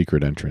kind of a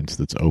secret entrance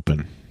that's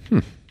open.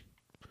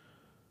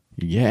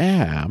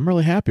 Yeah, I'm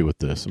really happy with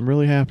this.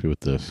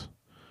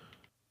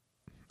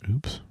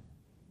 Oops.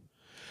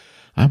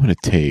 I'm going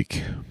to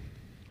take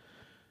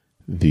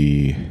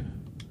a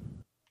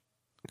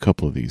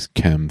couple of these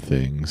chem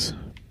things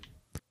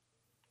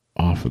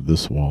off of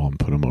this wall and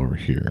put them over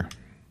here.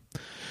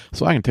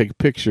 So I can take a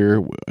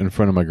picture in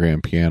front of my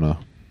grand piano.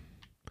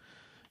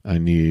 I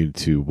need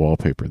to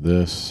wallpaper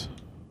this.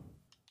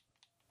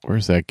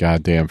 Where's that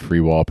goddamn free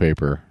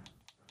wallpaper?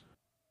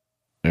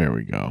 There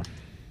we go.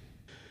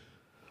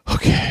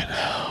 Okay,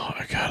 now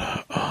I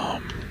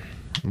gotta,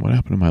 what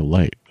happened to my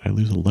light? Did I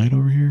lose a light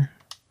over here?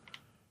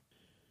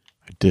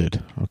 I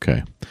did.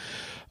 Okay.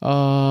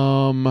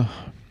 Blah,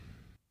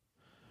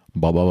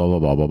 blah, blah, blah,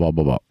 blah, blah, blah,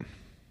 blah, blah.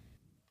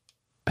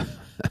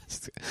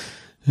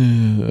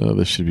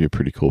 This should be a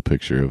pretty cool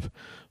picture of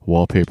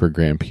wallpaper,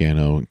 grand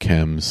piano,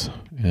 chems,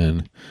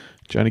 and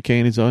Johnny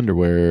Cane's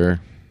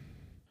underwear.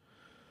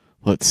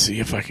 Let's see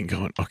if I can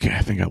go in. Okay,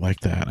 I think I like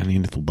that. I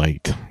need the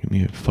light. I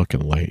need a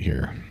fucking light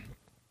here.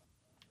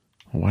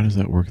 Why does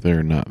that work there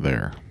and not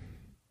there?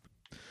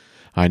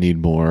 I need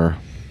more.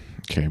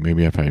 Okay,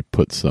 maybe if I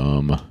put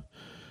some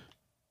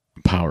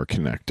power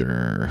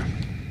connector.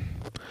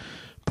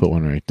 Put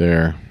one right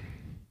there.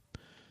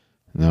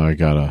 Now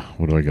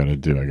what do I gotta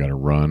do? I gotta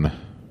run,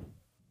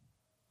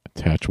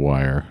 attach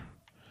wire,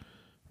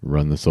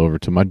 run this over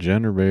to my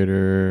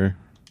generator.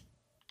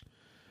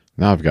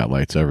 Now I've got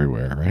lights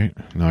everywhere, right?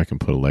 Now I can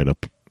put a light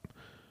up.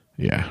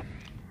 Yeah.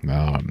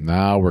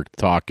 Now we're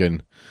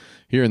talking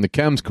here in the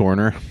chems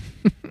corner.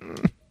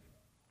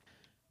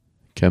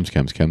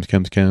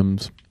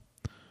 Chems.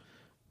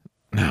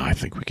 Now I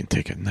think we can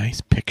take a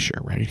nice picture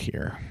right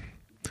here.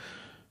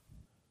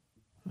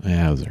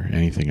 Yeah, is there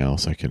anything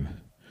else I can...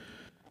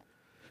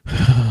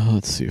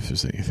 Let's see if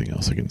there's anything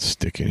else I can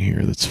stick in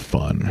here that's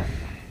fun.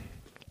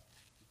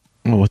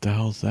 Oh, what the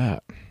hell is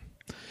that?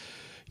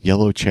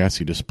 Yellow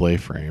chassis display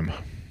frame.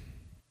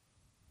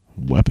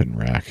 Weapon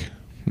rack.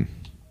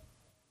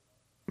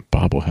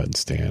 Bobblehead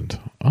stand.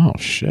 Oh,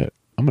 shit.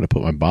 I'm going to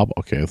put my bobble...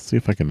 Okay, let's see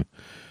if I can...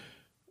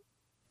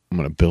 I'm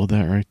going to build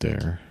that right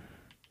there.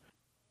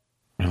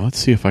 Now, let's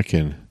see if I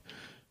can...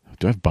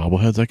 Do I have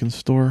bobbleheads I can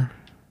store?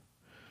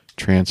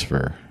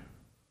 Transfer.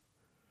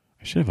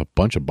 I should have a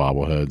bunch of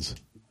bobbleheads.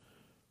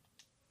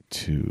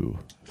 2,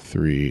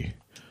 3,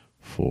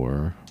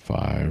 4,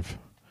 5,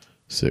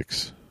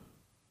 6.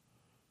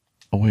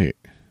 Oh, wait.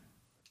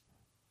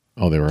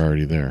 Oh, they were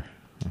already there.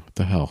 What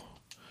the hell?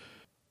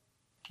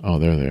 Oh,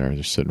 there they are.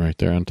 They're sitting right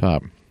there on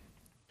top.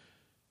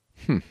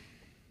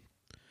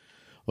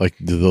 Like,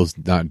 do those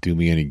not do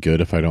me any good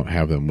if I don't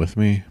have them with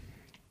me?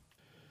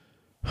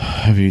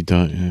 Have you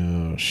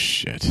done... Oh,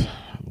 shit.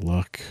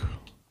 Luck.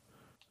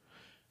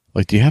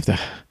 Like, do you have to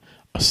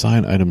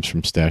assign items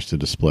from stash to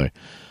display?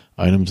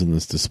 Items in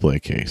this display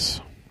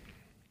case.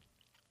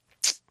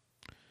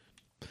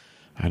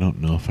 I don't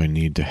know if I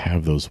need to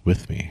have those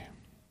with me.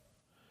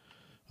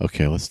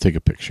 Okay, let's take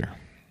a picture.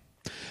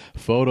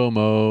 Photo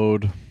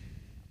mode.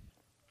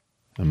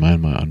 Am I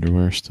in my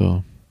underwear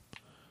still?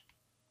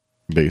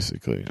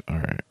 Basically.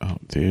 Alright. Oh,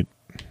 dude.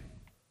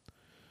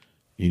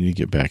 You need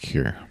to get back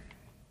here.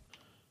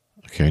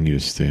 Okay, I need to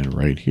stand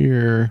right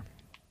here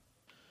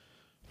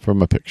for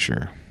my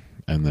picture.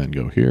 And then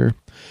go here.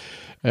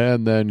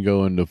 And then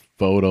go into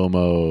photo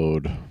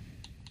mode.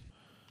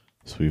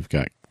 So we've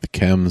got the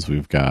chems.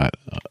 We've got...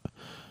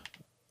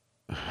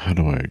 how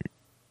do I...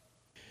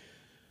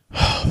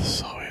 this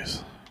is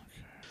always...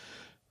 Okay.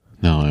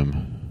 Now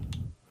I'm...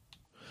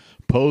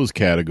 pose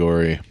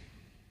category.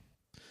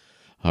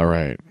 All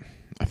right.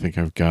 I think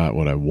I've got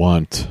what I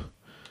want.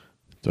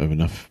 Do I have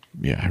enough?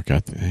 Yeah, I've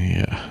got the...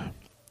 yeah.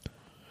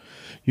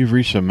 You've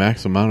reached a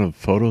max amount of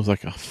photos?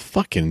 Like, oh,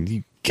 fucking...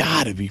 you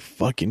gotta be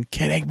fucking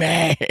kidding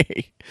me.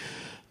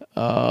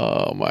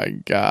 Oh, my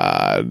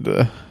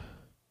God.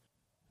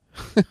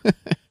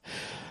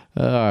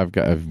 I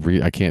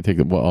can't take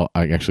them. Well,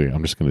 I'm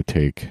just going to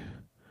take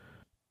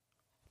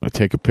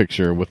a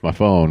picture with my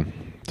phone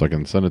so I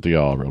can send it to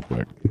y'all real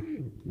quick.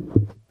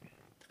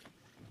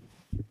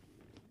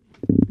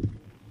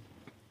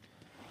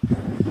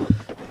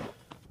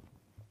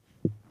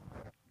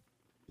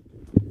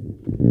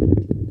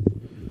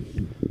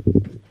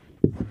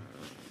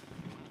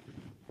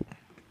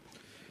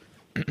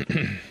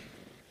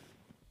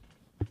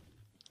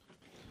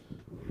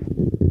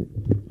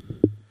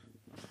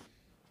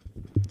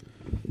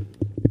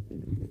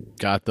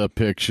 Got the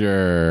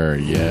picture.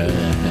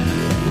 Yeah.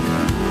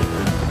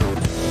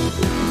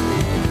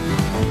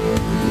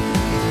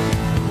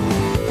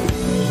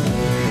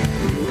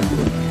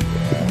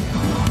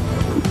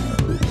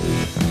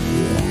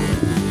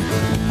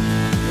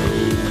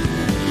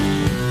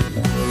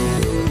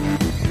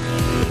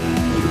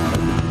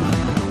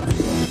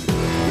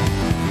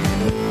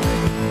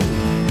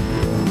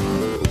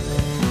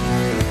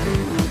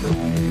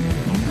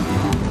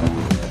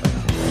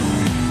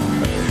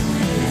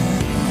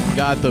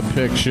 Got the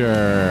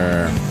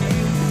picture.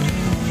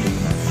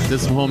 Did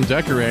some home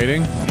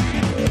decorating.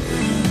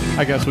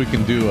 I guess we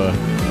can do a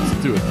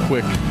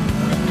quick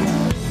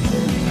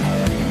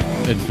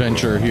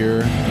adventure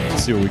here.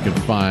 See what we can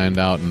find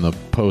out in the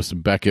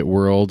post-Beckett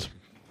world.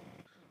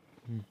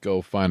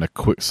 Go find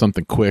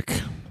something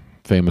quick.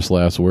 Famous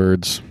last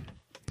words.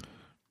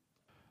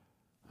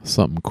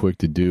 Something quick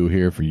to do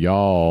here for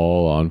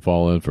y'all on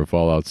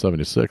Fallout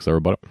 76.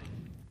 Everybody.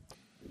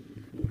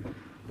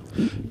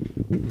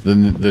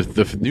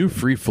 The new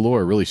free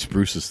floor really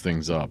spruces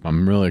things up.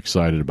 I'm really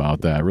excited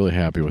about that. Really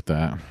happy with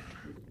that.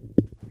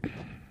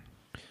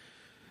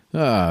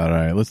 All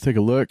right, let's take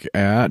a look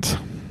at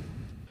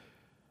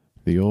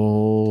the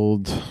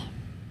old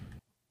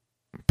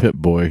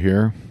Pip-Boy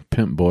here.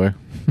 Pimp Boy.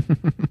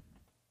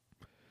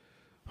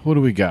 What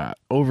do we got?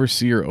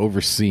 Overseer,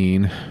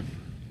 overseen.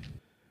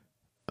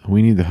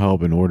 We need the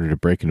help in order to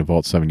break into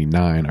Vault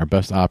 79. Our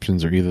best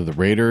options are either the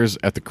raiders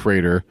at the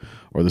crater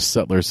or the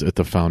settlers at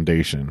the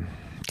foundation.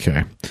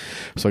 Okay.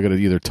 So I got to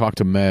either talk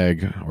to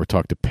Meg or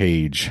talk to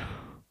Paige.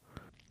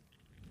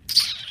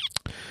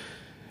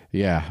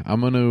 Yeah,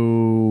 I'm going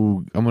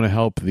to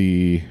help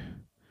I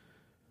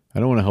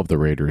don't want to help the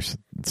raiders.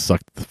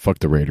 Fuck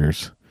the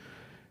raiders.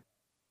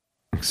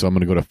 So I'm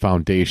going to go to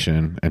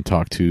Foundation and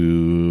talk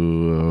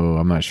to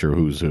I'm not sure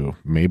who's who.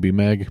 Maybe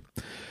Meg.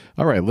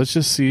 All right, let's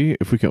just see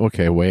if we can.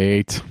 Okay,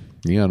 wait.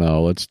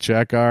 Let's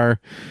check our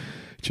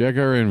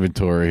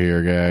inventory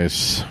here,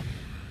 guys.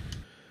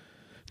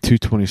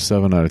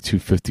 227 out of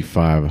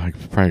 255. I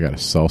probably got to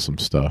sell some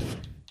stuff.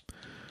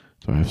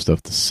 Do I have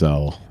stuff to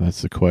sell?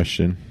 That's the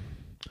question.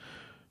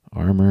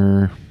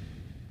 Armor.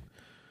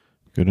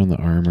 Good on the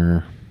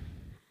armor.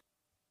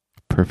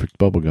 Perfect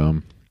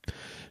bubblegum.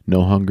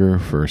 No hunger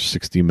for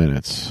 60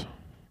 minutes.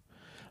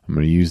 I'm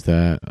going to use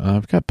that.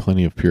 I've got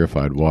plenty of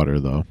purified water,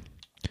 though.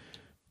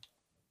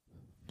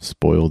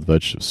 Spoiled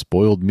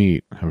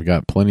meat. I've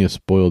got plenty of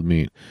spoiled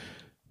meat.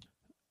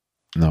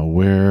 Now,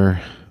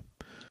 where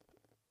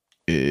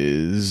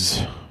is...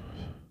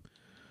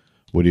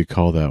 what do you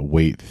call that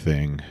weight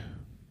thing?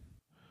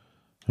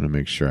 I'm going to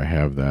make sure I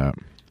have that.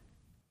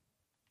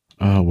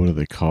 Oh, what do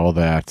they call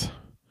that?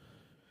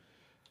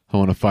 I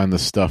want to find the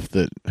stuff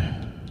that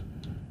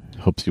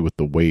helps you with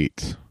the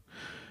weight.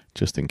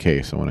 Just in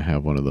case. I want to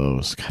have one of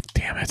those. God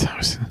damn it. I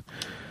was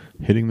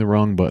hitting the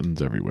wrong buttons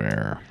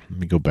everywhere. Let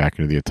me go back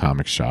into the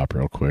atomic shop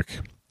real quick.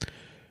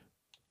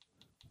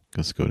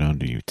 Let's go down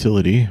to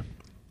utility.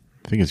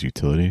 I think it's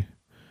utility.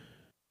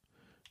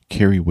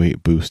 Carry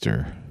weight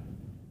booster.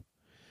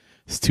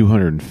 It's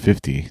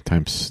 250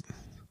 times...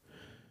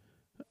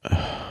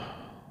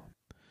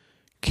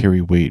 carry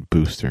weight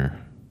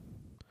booster.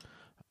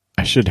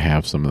 I should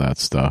have some of that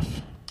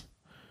stuff.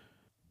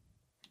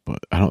 But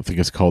I don't think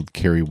it's called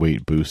carry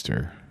weight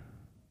booster.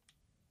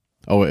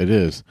 Oh, it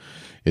is.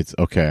 It's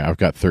okay. I've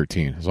got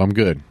 13, so I'm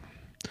good.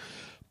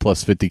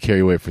 Plus 50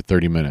 carry weight for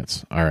 30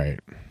 minutes. All right.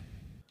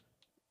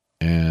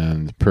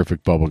 And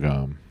perfect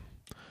bubblegum.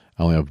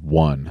 I only have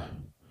one.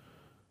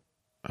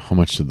 How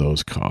much do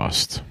those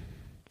cost?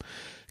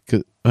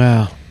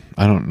 Well,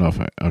 I don't know if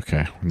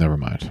okay, never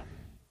mind.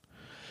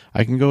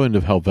 I can go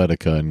into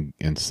Helvetica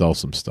and sell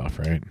some stuff,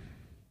 right?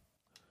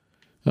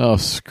 Oh,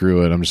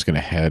 screw it. I'm just going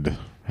to head.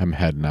 I'm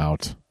heading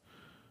out.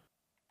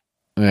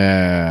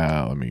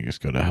 Yeah, let me you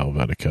just go to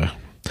Helvetica.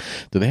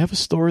 Do they have a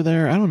store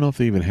there? I don't know if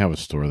they even have a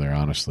store there,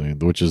 honestly.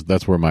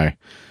 That's where my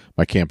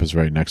camp is,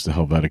 right next to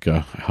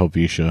Helvetica,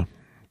 Helvetia,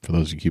 for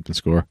those who keeping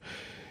score.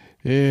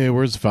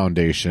 Where's the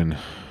foundation?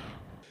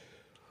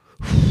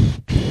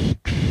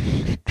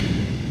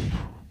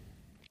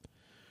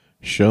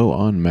 Show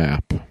on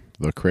map.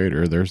 The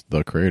crater. There's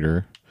the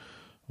crater.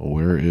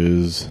 Where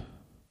is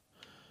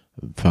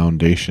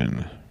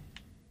foundation?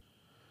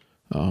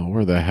 Oh,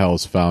 where the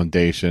hell's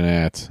foundation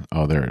at?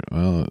 Oh, there.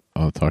 Well,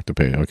 I'll talk to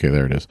Pay. Okay,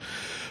 there it is.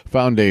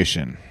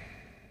 Foundation.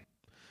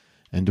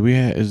 And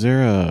there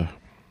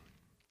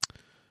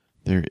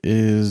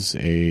is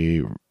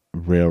a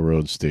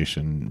railroad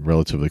station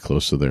relatively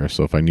close to there,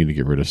 so if I need to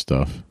get rid of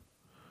stuff.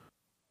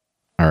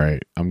 All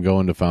right, I'm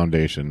going to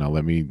foundation. Now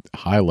let me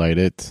highlight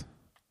it.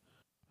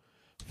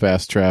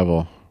 Fast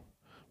travel.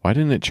 Why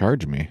didn't it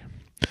charge me?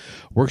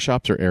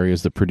 Workshops are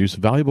areas that produce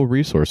valuable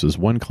resources.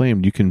 One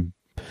claimed you can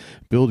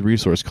build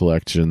resource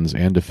collections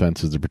and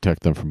defenses to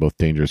protect them from both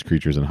dangerous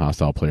creatures and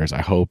hostile players.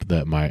 I hope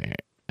that my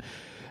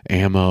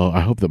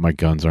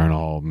guns aren't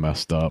all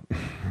messed up.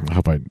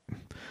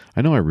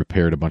 I know I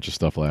repaired a bunch of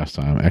stuff last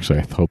time. Actually,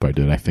 I hope I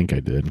did. I think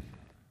I did.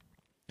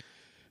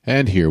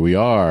 And here we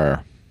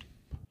are.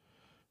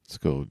 Let's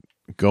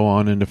go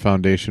on into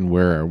Foundation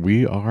where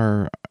we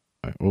are.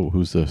 Oh,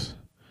 who's this?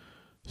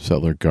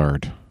 Settler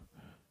Guard.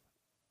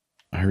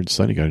 I heard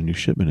Sonny got a new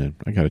shipment in.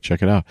 I got to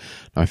check it out.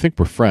 Now, I think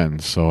we're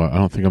friends, so I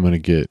don't think I'm going to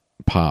get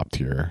popped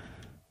here.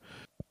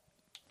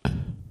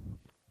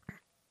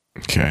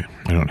 Okay,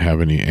 I don't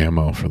have any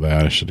ammo for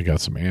that. I should have got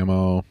some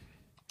ammo.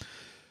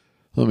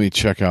 Let me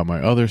check out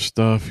my other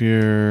stuff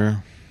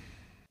here.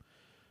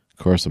 Of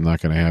course, I'm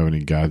not going to have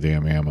any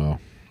goddamn ammo.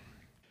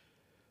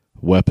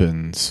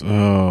 Weapons.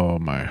 Oh,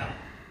 my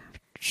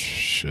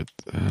shit.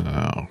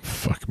 Oh,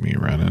 fuck me,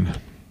 Renan.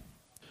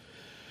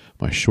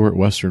 My short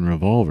Western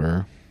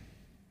revolver.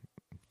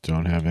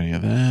 Don't have any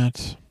of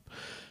that.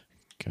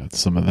 Got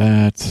some of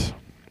that.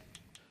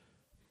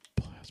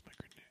 Plasma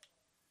grenade.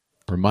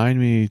 Remind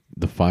me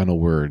the final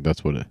word.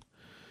 That's what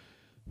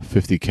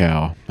 50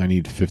 cal. I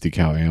need 50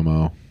 cal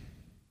ammo.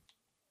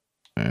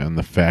 And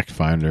the fact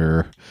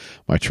finder,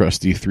 my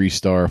trusty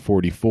 3-star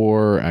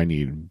 44. I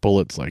need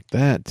bullets like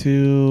that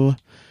too.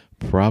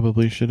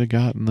 Probably should have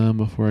gotten them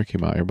before I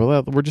came out here.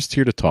 But we're just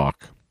here to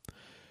talk.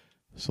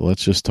 So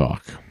let's just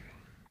talk.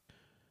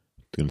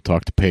 Going to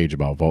talk to Paige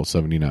about Vault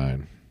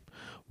 79.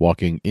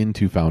 Walking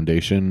into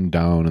Foundation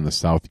down in the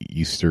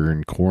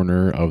southeastern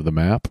corner of the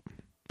map.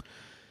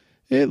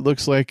 It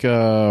looks like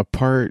a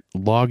part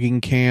logging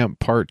camp,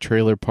 part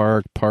trailer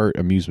park, part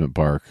amusement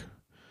park.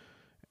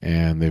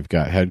 And they've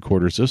got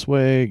headquarters this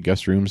way,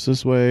 guest rooms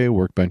this way,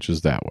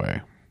 workbenches that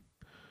way.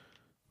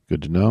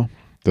 Good to know.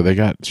 So they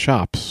got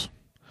shops.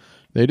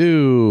 They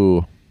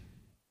do.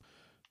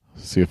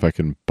 Let's see if I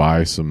can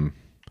buy some.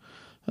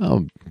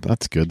 Oh,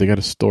 that's good. They got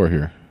a store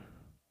here.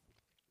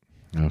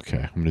 Okay,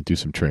 I'm going to do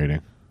some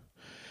trading.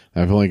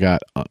 I've only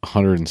got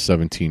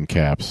 117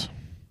 caps.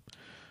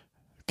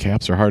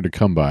 Caps are hard to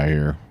come by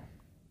here.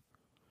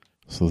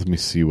 So let me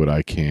see what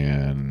I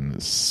can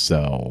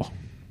sell.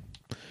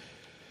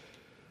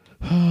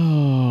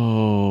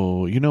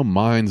 Oh,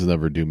 mines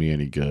never do me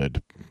any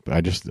good.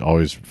 I just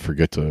always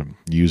forget to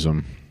use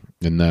them.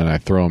 And then I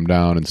throw them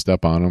down and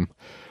step on them.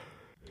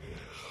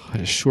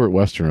 A short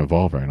Western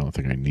revolver I don't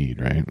think I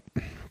need, right?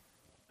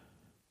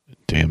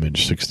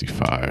 Damage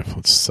 65.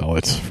 Let's sell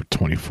it for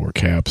 24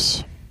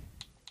 caps.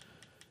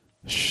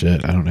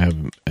 Shit, I don't have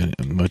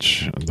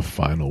much of the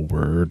final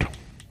word.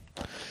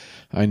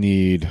 I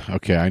need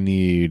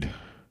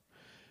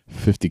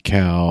 50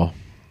 cal.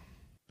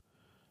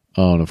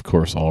 Oh, and of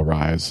course, all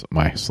rise.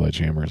 My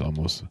sledgehammer is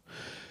almost...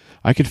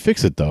 I can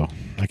fix it, though.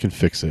 I can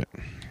fix it.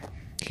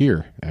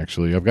 Here,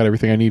 actually. I've got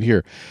everything I need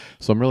here.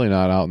 So I'm really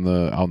not out in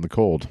the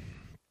cold.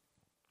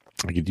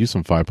 I could use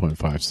some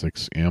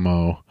 5.56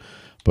 ammo,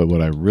 but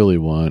what I really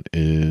want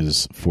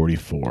is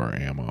 44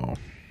 ammo.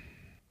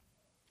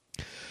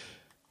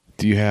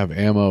 Do you have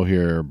ammo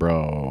here,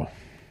 bro?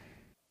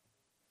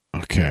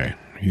 Okay.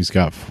 He's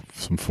got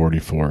some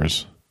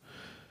 44s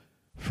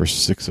for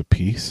 6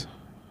 apiece.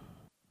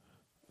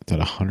 Is that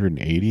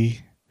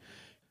 180?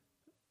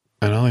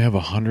 And I only have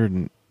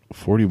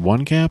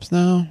 141 caps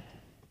now?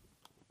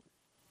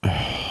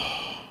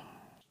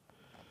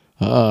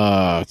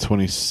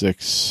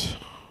 26.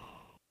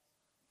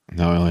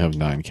 Now I only have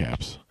 9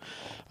 caps.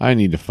 I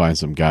need to find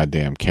some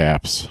goddamn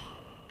caps.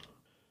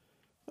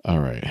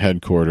 Alright,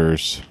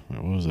 headquarters.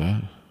 Wait, what was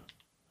that?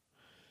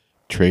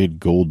 Trade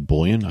gold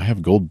bullion? I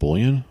have gold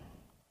bullion?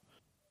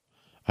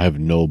 I have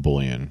no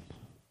bullion.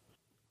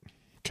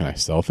 Can I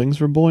sell things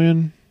for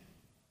bullion?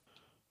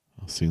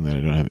 Seeing that I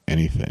don't have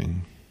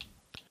anything.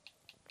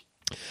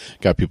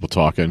 Got people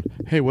talking.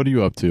 Hey, what are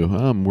you up to?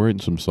 I'm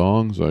writing some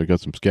songs. I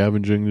got some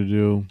scavenging to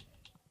do.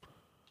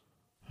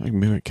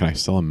 Maybe can I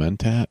sell a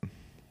Mentat?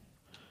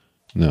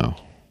 No.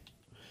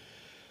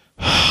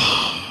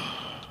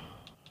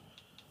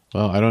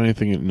 Well, I don't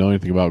know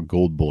anything about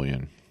gold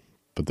bullion,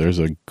 but there's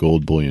a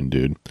gold bullion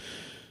dude.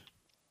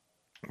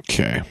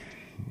 Okay.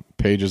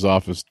 Paige's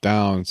office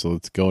down, so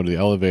let's go into the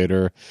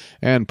elevator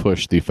and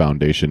push the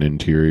foundation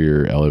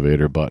interior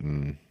elevator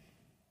button.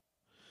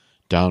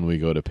 Down we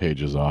go to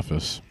Paige's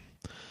office.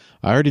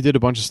 I already did a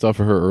bunch of stuff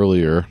for her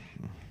earlier,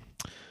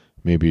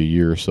 maybe a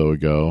year or so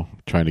ago,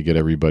 trying to get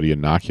everybody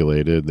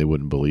inoculated. They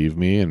wouldn't believe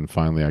me, and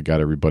finally I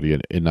got everybody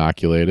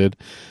inoculated.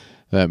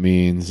 That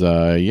means,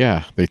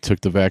 they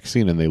took the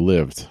vaccine and they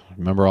lived.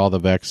 Remember all the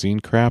vaccine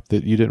crap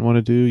that you didn't want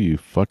to do, you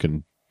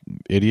fucking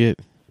idiot?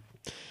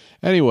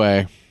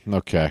 Anyway,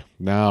 okay,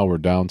 now we're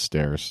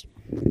downstairs.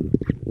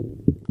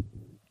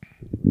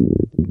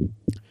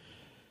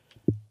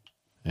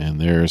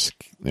 And there's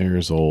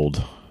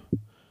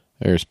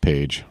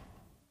Paige.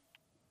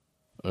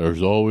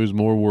 There's always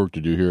more work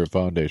to do here at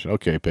Foundation.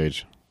 Okay,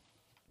 Paige.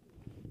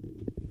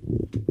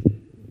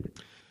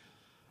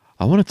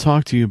 I want to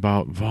talk to you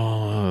about,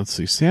 let's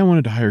see, say I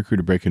wanted to hire a crew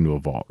to break into a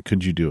vault.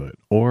 Could you do it?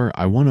 Or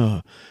I want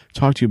to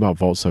talk to you about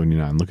Vault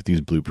 79. Look at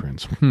these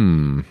blueprints.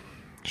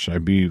 Should I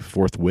be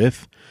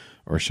forthwith?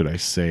 Or should I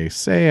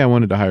say I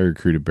wanted to hire a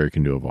crew to break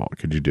into a vault.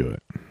 Could you do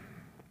it?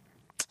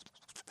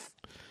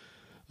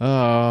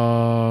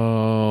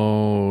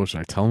 Oh,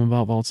 should I tell them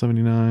about Vault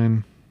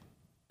 79?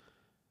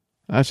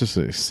 Let's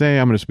just say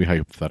I'm going to be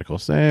hypothetical.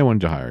 Say I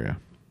wanted to hire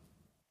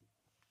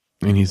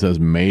you. And he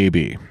says,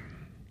 maybe.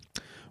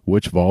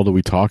 Which vault are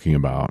we talking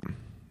about?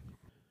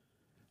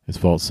 It's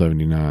Vault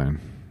 79.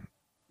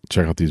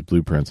 Check out these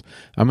blueprints.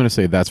 I'm going to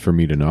say that's for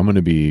me to know. I'm going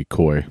to be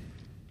coy.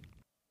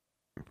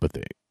 But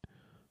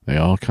they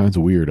all kinds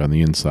of weird on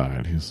the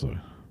inside. He's like,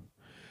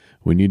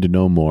 we need to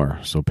know more.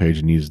 So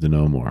Paige needs to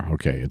know more.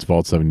 Okay, it's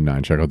Vault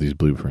 79. Check out these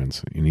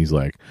blueprints. And he's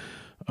like,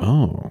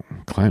 oh,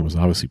 client was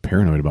obviously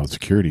paranoid about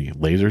security.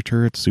 Laser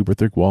turrets, super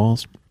thick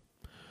walls.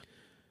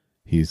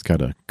 He's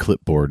got a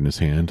clipboard in his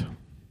hand.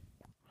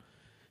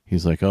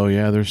 He's like, oh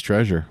yeah, there's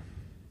treasure.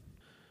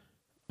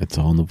 It's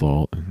all in the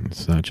vault.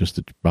 It's not just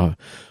about...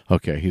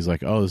 Okay, he's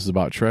like, oh, this is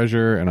about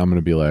treasure. And I'm going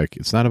to be like,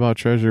 it's not about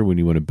treasure when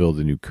you want to build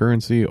a new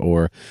currency,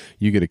 or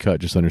you get a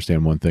cut, just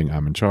understand one thing,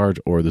 I'm in charge,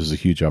 or this is a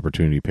huge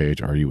opportunity,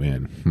 Paige, are you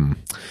in?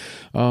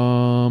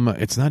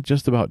 It's not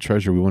just about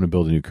treasure, we want to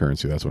build a new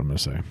currency, that's what I'm going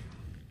to say.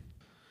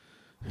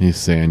 He's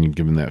saying, you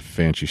give him that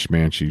fancy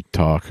schmancy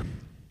talk.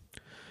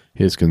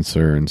 His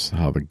concerns,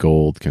 how the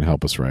gold can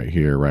help us right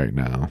here, right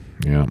now.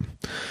 Yeah.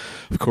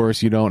 Of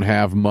course, you don't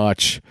have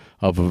much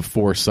of a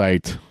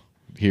foresight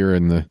here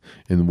in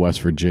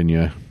West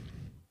Virginia.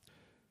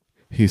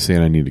 He's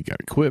saying I need to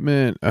get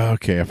equipment.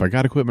 Okay, if I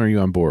got equipment, are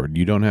you on board?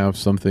 You don't have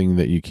something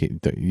that you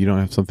don't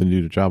have something to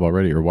do the job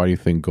already, or why do you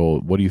think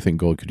gold? What do you think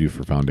gold could do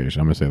for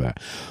Foundation? I'm going to say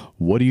that.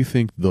 What do you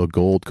think the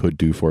gold could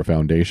do for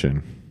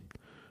Foundation?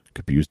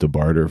 Could be used to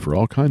barter for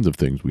all kinds of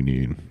things we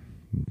need.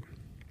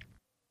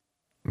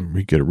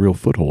 We get a real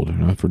foothold,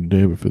 not for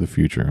today, but for the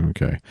future.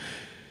 Okay.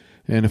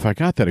 And if I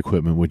got that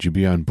equipment, would you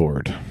be on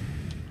board?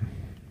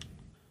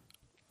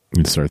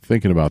 You'd start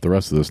thinking about the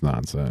rest of this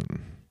nonsense.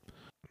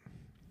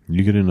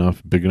 You get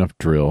big enough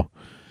drill.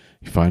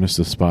 You find us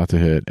a spot to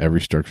hit.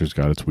 Every structure's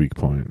got its weak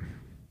point.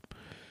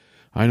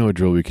 I know a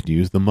drill we could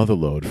use, the Mother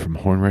Lode from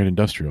Hornwright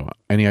Industrial.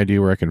 Any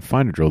idea where I can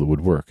find a drill that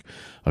would work?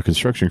 A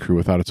construction crew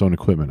without its own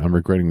equipment. I'm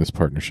regretting this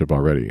partnership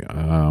already.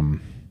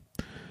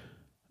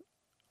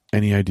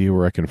 Any idea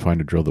where I can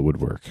find a drill that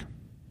would work?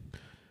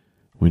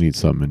 We need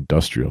something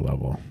industrial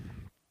level.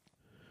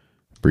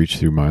 Breach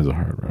through mines of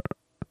hard rock.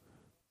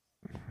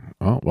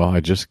 Oh, well,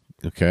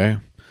 okay.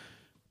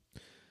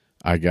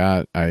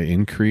 I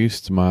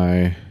increased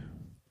my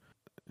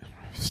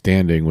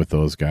standing with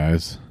those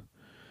guys,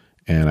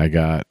 and I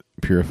got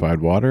purified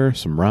water,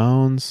 some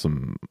rounds,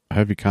 some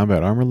heavy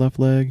combat armor left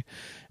leg,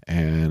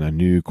 and a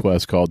new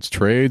quest called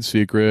Trade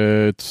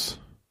Secrets.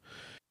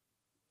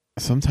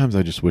 Sometimes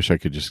I just wish I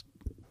could just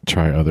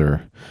try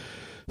other.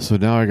 So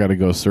now I got to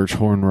go search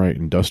Hornwright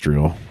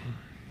Industrial.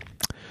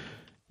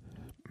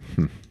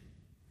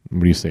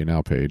 What do you say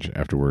now, Paige,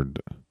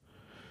 afterward?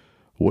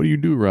 What do you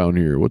do around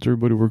here? What's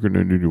everybody working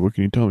to do? What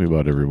can you tell me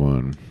about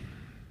everyone?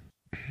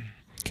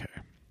 Okay.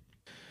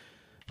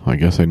 Well, I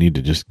guess I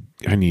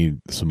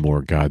need some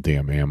more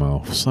goddamn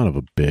ammo. Son of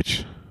a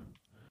bitch.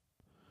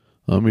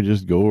 Let me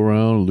just go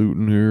around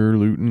looting here,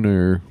 looting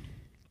there.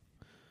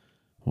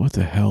 What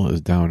the hell is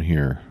down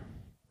here?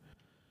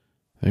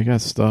 They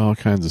got all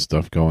kinds of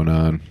stuff going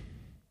on.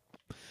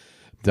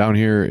 Down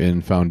here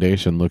in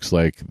Foundation looks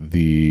like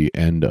the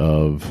end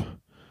of...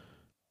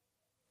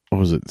 What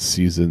was it?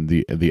 Season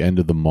the end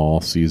of the mall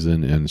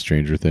season in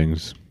Stranger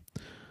Things,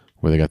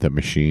 where they got that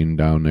machine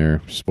down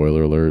there.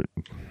 Spoiler alert.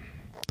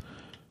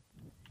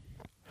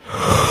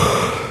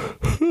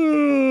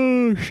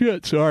 Oh,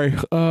 shit, sorry.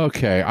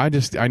 Okay, I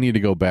need to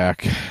go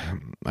back.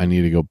 I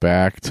need to go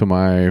back to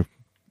my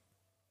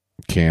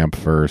camp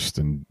first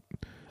and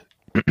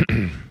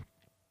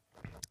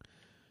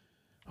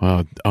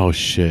oh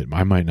shit,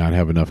 I might not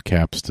have enough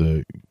caps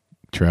to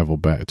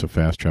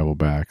fast travel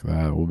back.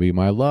 That will be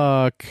my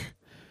luck.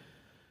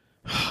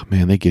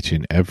 Man, they get you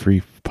in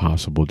every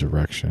possible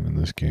direction in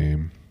this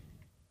game.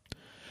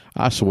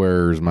 I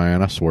swears,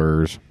 man, I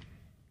swears.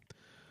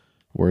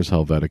 Where's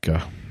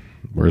Helvetica?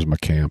 Where's my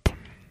camp?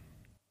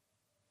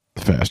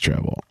 Fast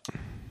travel.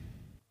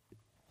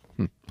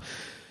 It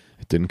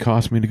didn't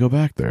cost me to go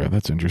back there.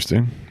 That's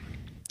interesting.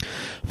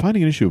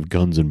 Finding an issue of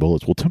guns and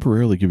bullets will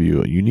temporarily give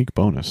you a unique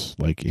bonus,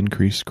 like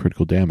increased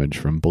critical damage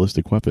from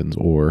ballistic weapons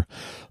or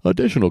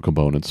additional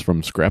components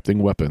from scrapting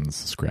weapons.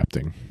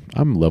 Scrapting.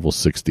 I'm level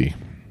 60.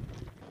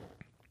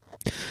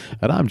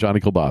 And I'm Johnny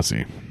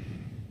Kilbasi.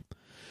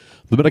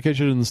 The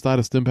medication in the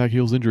status Stimpack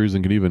heals injuries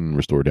and can even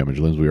restore damaged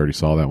limbs. We already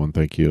saw that one.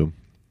 Thank you.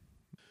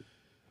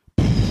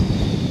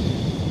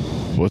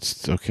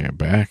 Okay,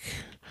 back.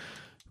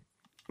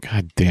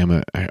 God damn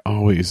it. I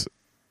always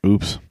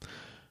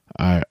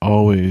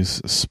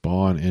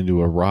spawn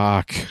into a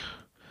rock.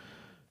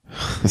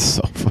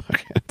 So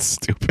fucking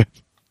stupid.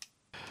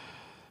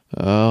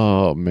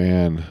 Oh,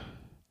 man.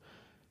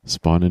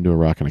 Spawn into a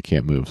rock and I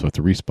can't move, so I have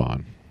to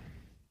respawn.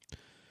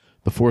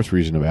 The forest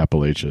region of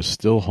Appalachia is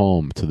still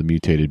home to the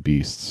mutated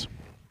beasts.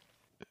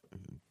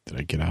 Did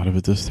I get out of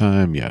it this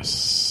time?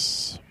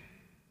 Yes.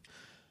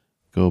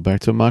 Go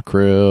back to my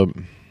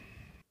crib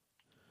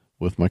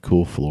with my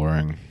cool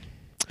flooring.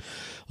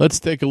 Let's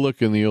take a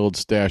look in the old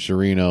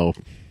Stasherino.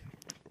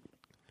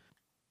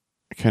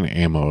 Kind of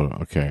ammo.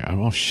 Okay.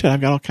 Oh, shit.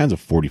 I've got all kinds of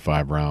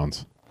 45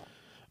 rounds.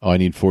 Oh, I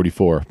need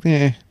 44.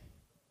 Yeah,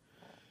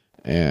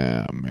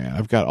 man.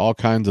 I've got all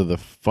kinds of the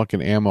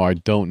fucking ammo I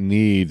don't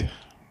need.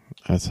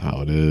 That's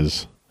how it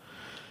is.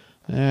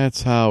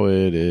 That's how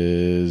it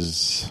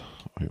is.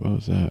 Wait, what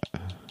was that?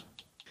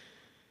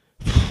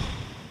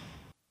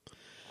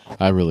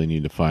 I really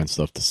need to find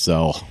stuff to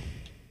sell.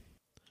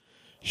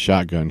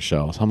 Shotgun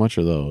shells. How much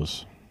are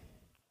those?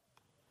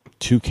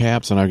 2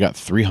 caps, and I've got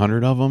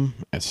 300 of them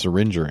at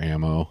syringer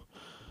ammo.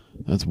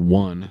 That's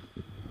 1. I'm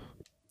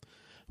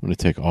going to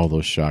take all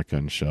those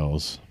shotgun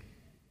shells.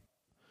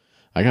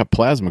 I got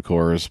plasma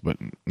cores, but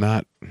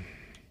not...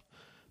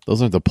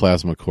 Those aren't the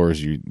plasma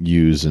cores you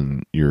use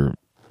in your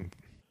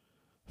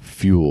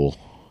fuel.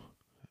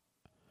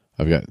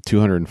 I've got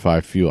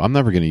 205 fuel. I'm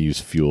never going to use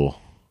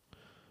fuel.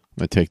 I'm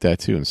going to take that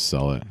too and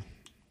sell it.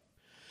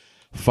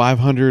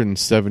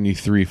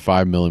 573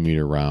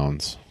 5mm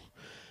rounds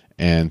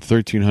and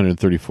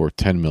 1,334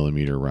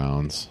 10mm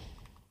rounds.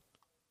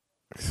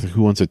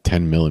 Who wants a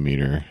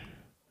 10mm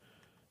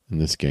in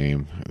this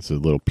game? It's a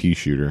little pea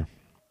shooter.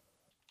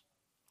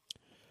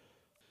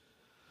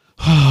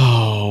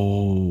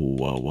 Oh,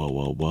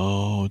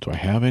 whoa. Do I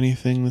have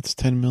anything that's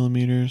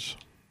 10mm?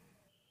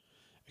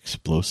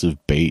 Explosive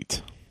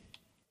bait.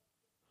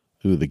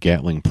 Ooh, the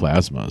Gatling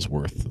plasma is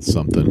worth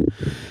something.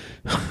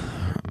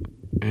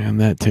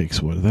 And that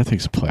takes what? That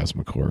takes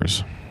plasma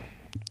cores.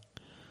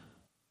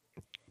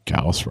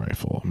 Gauss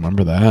rifle.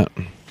 Remember that?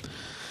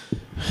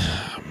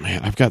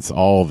 Man, I've got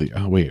all the...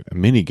 Oh, wait. A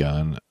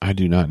minigun. I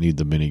do not need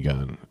the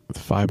minigun. The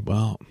 5...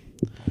 Well...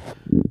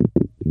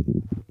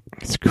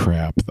 It's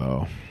crap,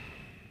 though.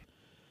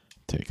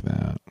 Take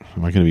that.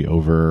 Am I going to be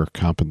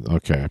overcompensating?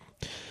 Okay.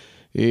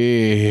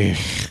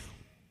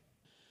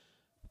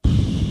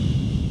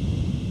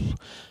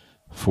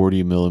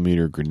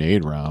 40mm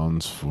grenade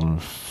rounds for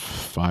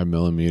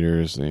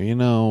 5mm. You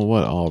know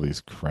what? All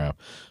these crap.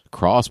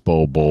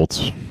 Crossbow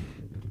bolts.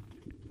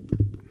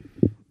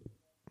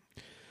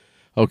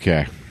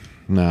 Okay.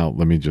 Now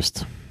let me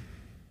just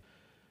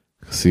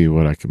see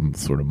what I can,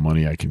 sort of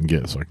money I can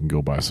get so I can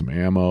go buy some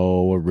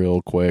ammo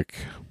real quick.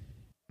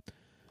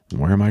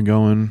 Where am I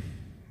going?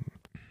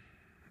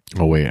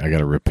 Oh wait, I got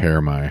to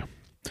repair my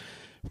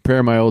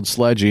old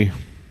sledgy.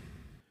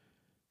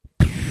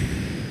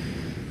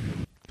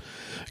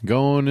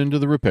 Going into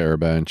the repair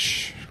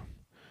bench.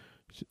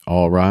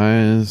 All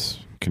rise.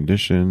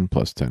 Condition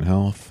plus 10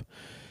 health.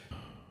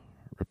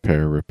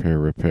 Repair.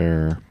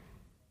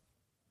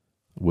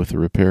 With a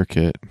repair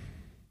kit.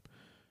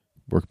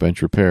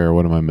 Workbench repair.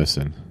 What am I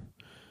missing?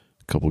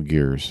 A couple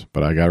gears.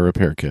 But I got a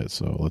repair kit,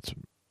 so let's...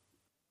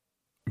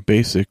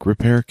 Basic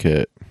repair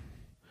kit.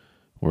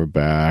 We're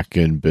back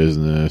in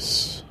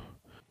business.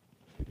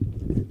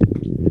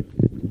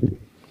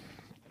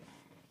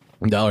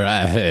 All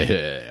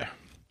right.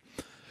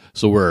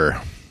 So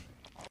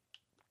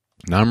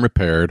now I'm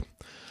repaired.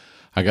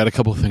 I got a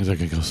couple of things I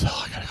could go sell.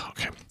 I gotta go.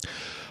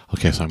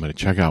 Okay, so I'm going to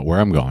check out where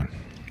I'm going.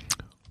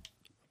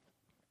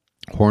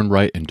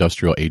 Hornwright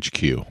Industrial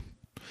HQ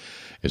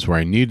is where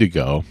I need to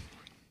go.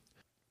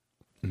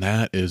 And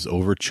that is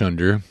over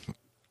Chunder,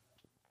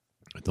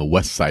 the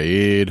west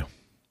side.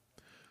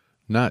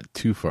 Not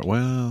too far.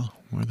 Well,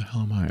 where the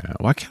hell am I at?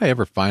 Why can't I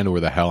ever find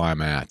where the hell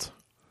I'm at?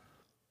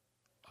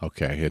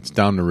 Okay, it's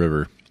down the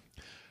river.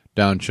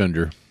 Down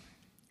Chunder.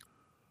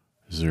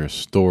 Is there a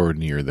store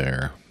near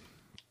there?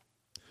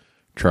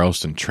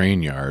 Charleston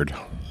Train Yard.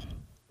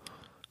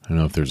 I don't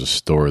know if there's a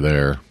store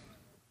there.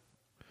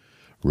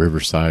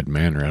 Riverside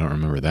Manor. I don't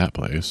remember that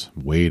place.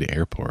 Wade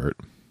Airport.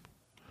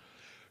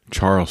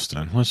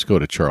 Charleston. Let's go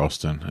to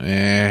Charleston.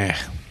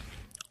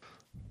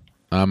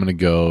 I'm going to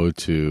go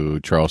to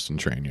Charleston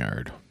Train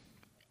Yard.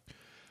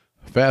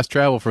 Fast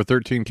travel for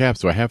 13 caps.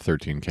 Do I have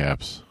 13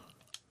 caps?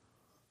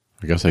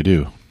 I guess I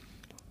do.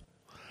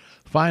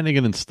 Finding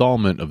an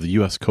installment of the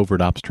U.S.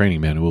 Covert Ops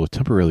Training Manual will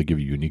temporarily give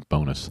you a unique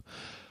bonus,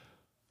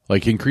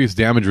 Like increased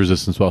damage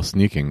resistance while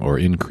sneaking or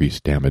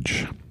increased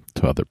damage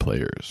to other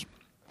players.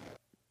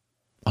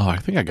 Oh, I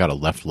think I got a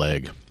left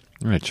leg.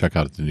 I'm going to check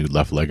out the new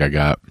left leg I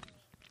got.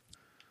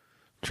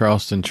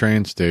 Charleston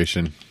train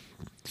station.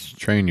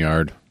 Train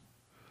yard.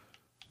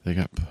 They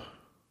got...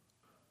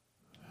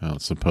 I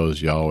don't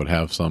suppose y'all would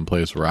have some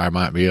place where I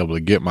might be able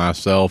to get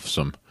myself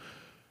some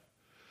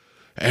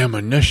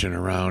ammunition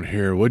around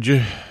here, would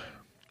you?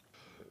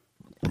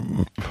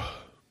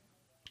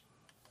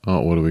 Oh,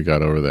 what do we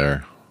got over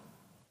there?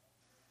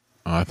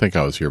 Oh, I think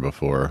I was here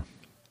before.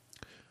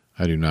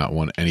 I do not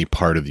want any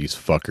part of these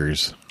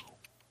fuckers.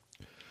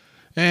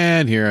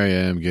 And here I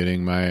am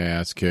getting my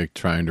ass kicked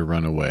trying to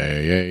run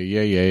away. Yay,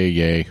 yay, yay,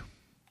 yay.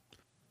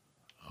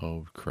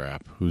 Oh,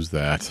 crap. Who's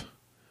that?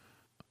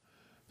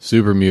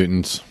 Super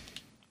mutants.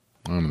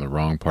 I'm in the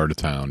wrong part of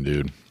town,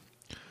 dude.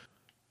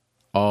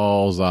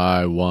 Alls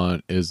I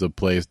want is a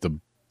place to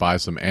buy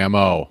some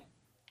ammo.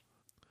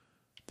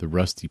 The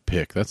Rusty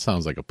Pick. That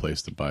sounds like a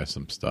place to buy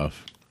some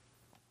stuff.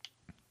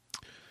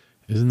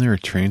 Isn't there a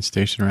train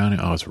station around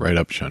here? Oh, it's right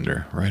up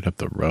Chunder. Right up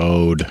the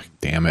road.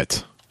 Damn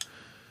it.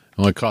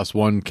 Only costs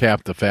 1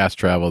 cap to fast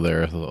travel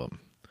there. So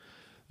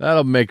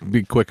that'll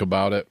be quick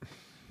about it.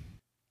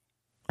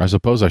 I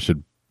suppose I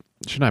should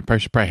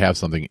probably have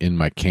something in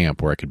my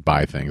camp where I could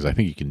buy things. I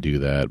think you can do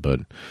that, but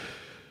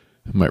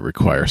it might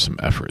require some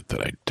effort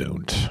that I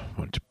don't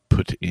want to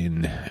put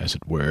in, as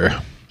it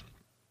were.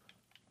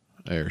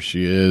 There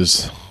she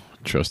is.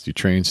 Trusty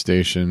train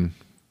station.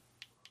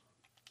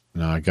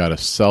 Now I gotta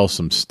sell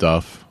some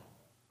stuff.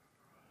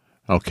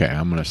 Okay,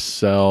 I'm gonna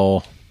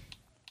sell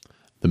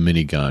the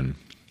minigun.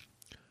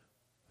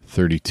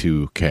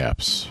 32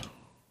 caps.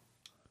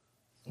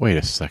 Wait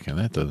a second,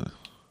 that doesn't...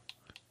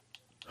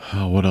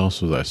 Oh, what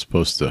else was I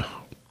supposed to...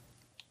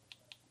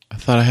 I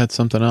thought I had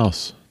something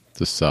else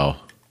to sell.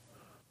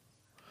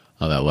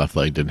 Oh, that left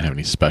leg didn't have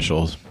any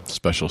special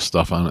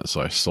stuff on it,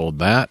 so I sold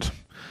that.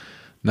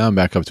 Now I'm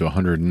back up to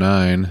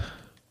 109. What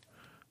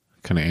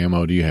kind of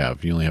ammo do you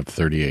have? You only have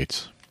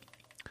 38s.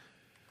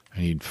 I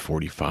need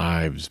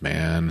 45s,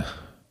 man.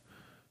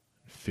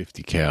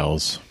 50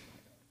 cals.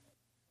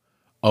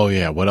 Oh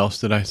yeah, what else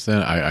did I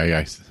send?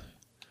 I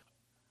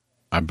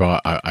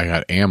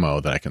got ammo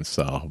that I can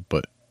sell,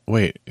 but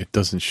wait, it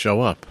doesn't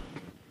show up.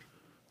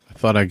 I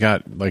thought I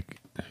got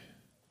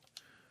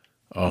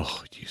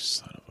oh, you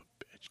son of a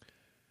bitch.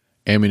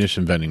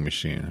 Ammunition vending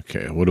machine.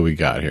 Okay, what do we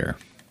got here?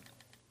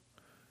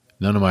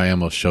 None of my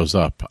ammo shows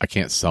up. I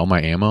can't sell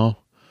my ammo?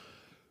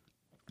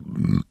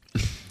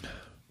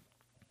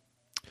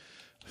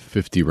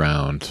 50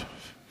 round.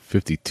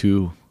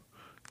 52.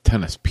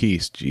 10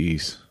 apiece.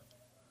 Jeez.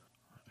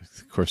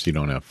 Of course you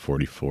don't have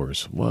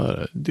 44s.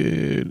 What,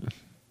 dude?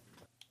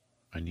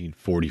 I need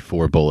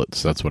 44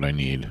 bullets. That's what I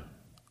need.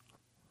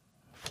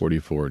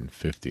 44 and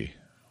 50.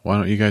 Why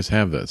don't you guys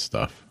have that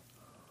stuff?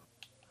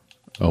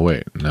 Oh,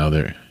 wait. Now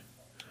they're...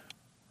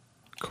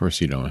 Of course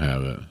you don't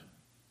have it.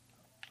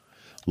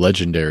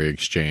 Legendary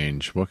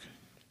exchange. What?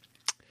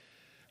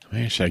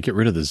 Man, should I get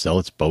rid of the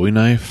Zealot's Bowie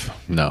knife?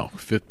 No.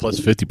 Plus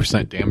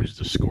 50% damage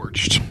to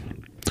Scorched.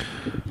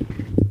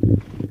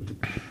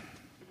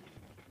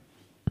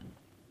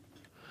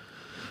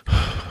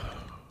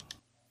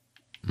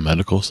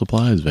 Medical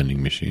supplies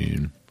vending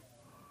machine.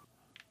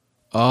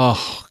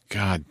 Oh,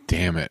 god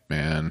damn it,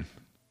 man.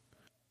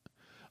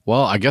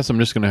 Well, I guess I'm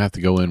just going to have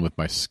to go in with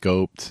my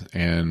scoped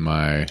and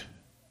my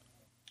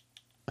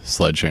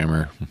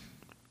sledgehammer.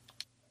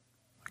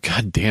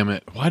 God damn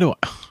it. Why do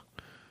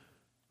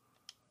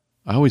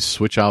I always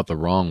switch out the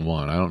wrong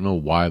one. I don't know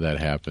why that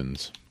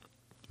happens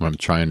when I'm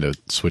trying to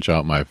switch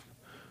out my...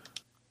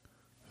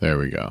 There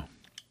we go.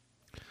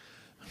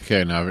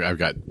 Okay, now I've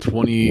got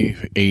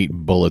 28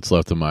 bullets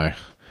left of my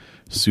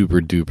super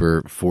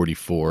duper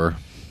 44.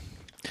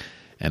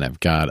 And I've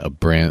got a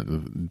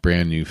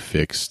brand new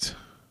fixed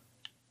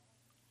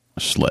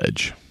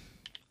sledge.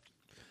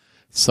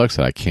 It sucks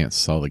that I can't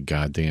sell the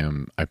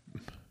goddamn...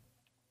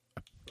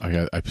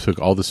 I took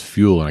all this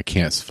fuel and I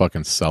can't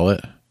fucking sell it.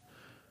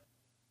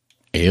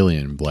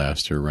 Alien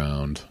blaster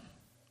round.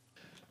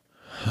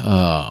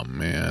 Oh,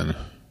 man.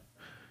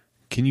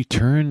 Can you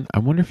turn? I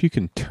wonder if you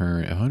can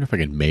turn. I wonder if I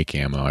can make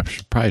ammo.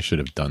 Probably should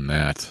have done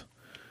that.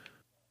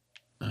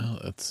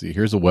 Let's see.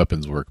 Here's a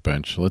weapons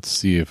workbench. Let's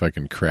see if I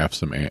can craft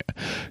some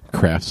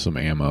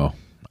ammo.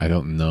 I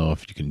don't know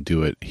if you can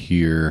do it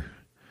here.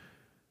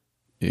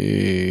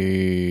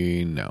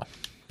 No.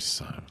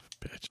 Son of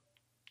a bitch.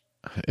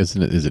 Is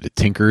it a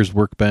Tinker's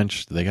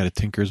workbench? Do they got a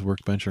Tinker's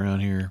workbench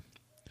around here?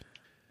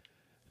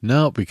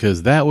 No,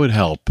 because that would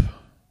help.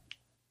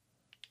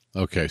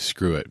 Okay,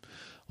 screw it.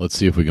 Let's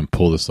see if we can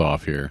pull this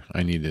off here.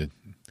 I need to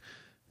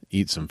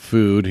eat some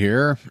food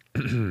here.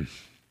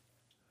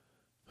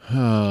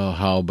 Oh,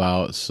 how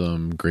about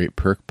some Great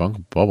Perk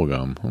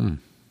bubblegum?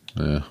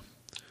 Yeah.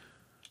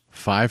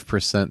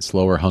 5%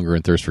 slower hunger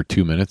and thirst for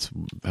 2 minutes.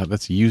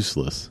 That's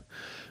useless.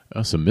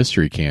 Oh, some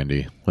mystery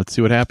candy. Let's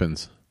see what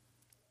happens.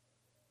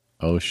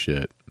 Oh,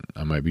 shit.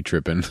 I might be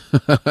tripping.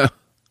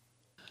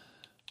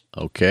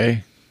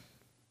 Okay.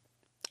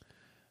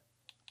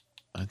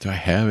 Do I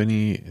have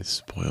any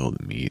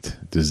spoiled meat?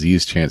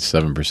 Disease chance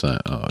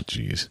 7%. Oh,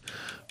 jeez.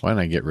 Why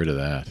didn't I get rid of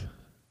that?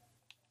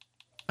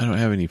 I don't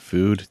have any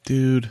food,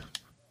 dude.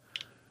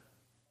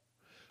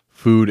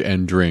 Food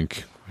and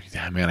drink.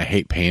 Yeah, man, I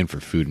hate paying for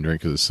food and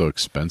drink because it's so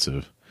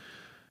expensive.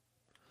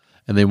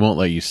 And they won't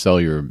let you sell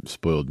your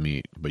spoiled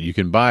meat, but you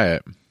can buy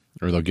it,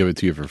 or they'll give it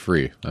to you for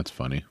free. That's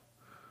funny.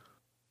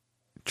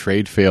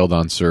 Trade failed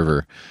on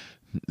server.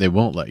 They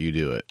won't let you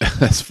do it.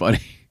 That's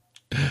funny.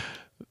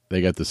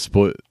 They got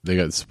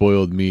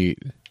spoiled meat,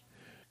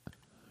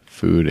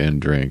 food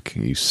and drink.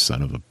 You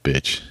son of a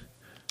bitch.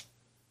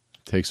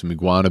 Take some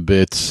iguana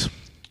bits.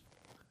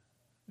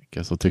 I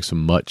guess I'll take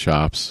some mutt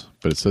chops,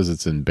 but it says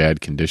it's in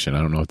bad condition.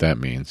 I don't know what that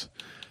means.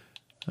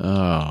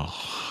 Oh,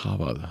 how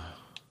about that?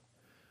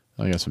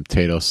 I got some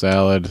potato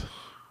salad.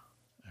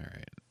 All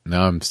right.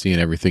 Now I'm seeing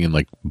everything in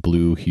like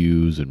blue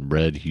hues and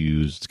red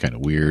hues. It's kind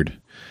of weird.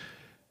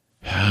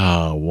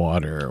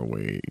 Water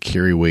weight,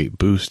 carry weight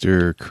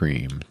booster,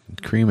 cream.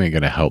 Cream ain't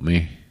gonna help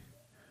me.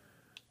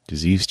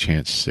 Disease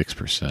chance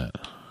 6%.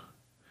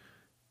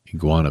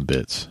 Iguana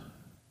bits.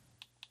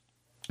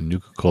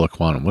 Nuka-Cola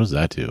Quantum. What does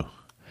that do?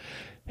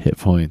 Hit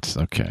points.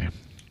 Okay.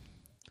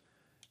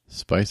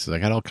 Spices. I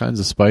got all kinds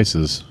of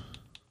spices.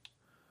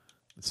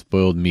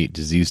 Spoiled meat.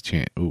 Disease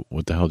chance. Ooh,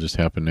 what the hell just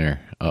happened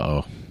there?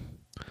 Uh-oh.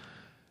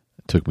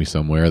 It took me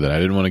somewhere that I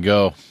didn't want to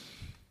go.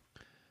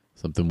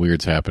 Something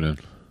weird's happening.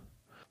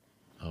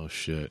 Oh,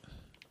 shit.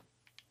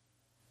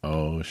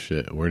 Oh,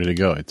 shit. Where did it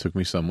go? It took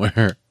me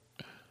somewhere.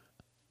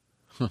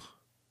 Huh.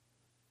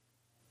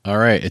 All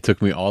right. It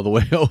took me all the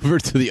way over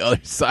to the other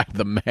side of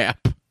the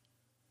map.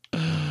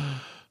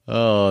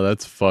 Oh,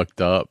 that's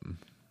fucked up.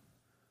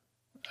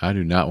 I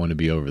do not want to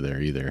be over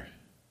there either.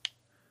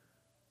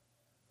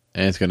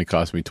 And it's going to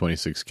cost me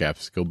 26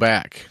 caps to go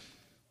back.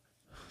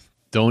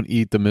 Don't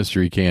eat the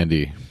mystery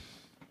candy.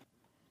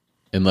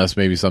 Unless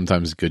maybe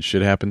sometimes good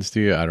shit happens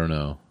to you. I don't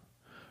know.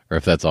 Or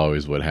if that's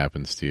always what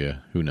happens to you.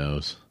 Who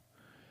knows?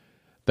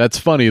 That's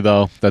funny,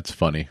 though. That's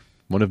funny.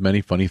 One of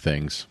many funny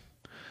things.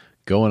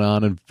 Going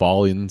on in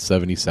Fallen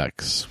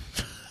 76.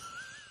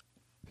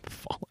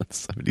 Fallen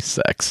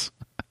 76.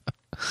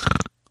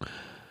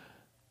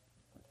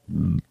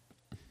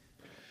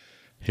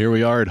 Here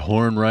we are at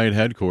Hornwright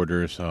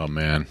headquarters. Oh,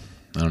 man.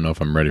 I don't know if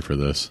I'm ready for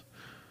this.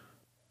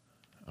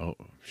 Oh,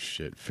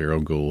 shit. Feral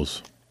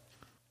ghouls.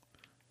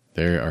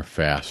 They are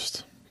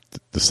fast.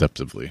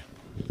 Deceptively.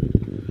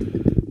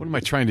 What am I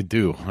trying to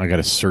do? I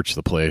gotta search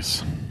the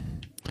place.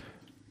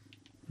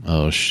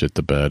 Oh, shit,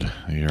 the bed.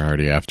 You're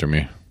already after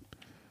me.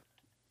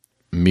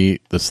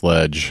 Meet the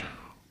sledge.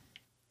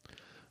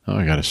 Oh,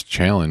 I got a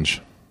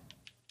challenge.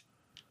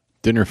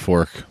 Dinner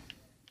fork.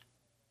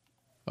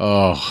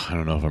 Oh, I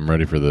don't know if I'm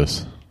ready for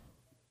this.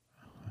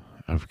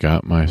 I've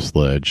got my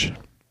sledge.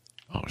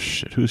 Oh,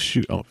 shit. Who's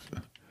shooting? Oh,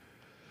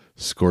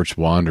 Scorched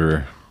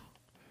Wanderer.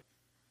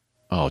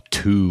 Oh,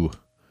 two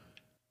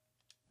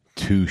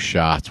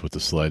shots with the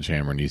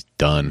sledgehammer and he's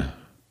done.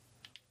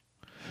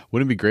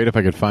 Wouldn't it be great if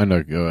I could find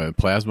a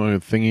plasma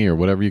thingy or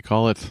whatever you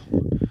call it?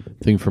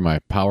 Thing for my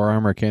power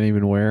armor I can't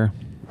even wear.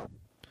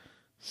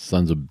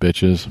 Sons of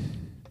bitches.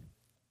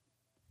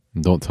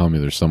 And don't tell me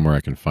there's somewhere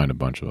I can find a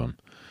bunch of them.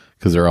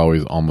 Because they're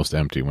always almost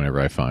empty whenever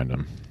I find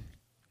them.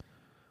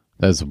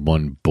 That's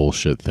one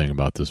bullshit thing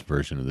about this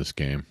version of this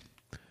game.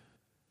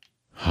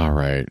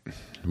 Alright.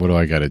 What do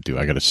I gotta do?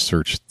 I gotta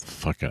search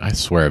I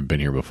swear I've been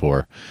here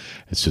before.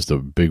 It's just a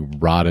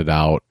big rotted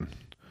out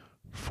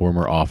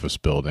former office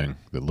building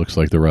that looks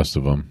like the rest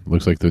of them.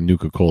 Looks like the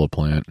Nuka-Cola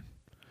plant.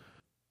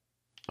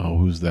 Oh,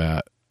 who's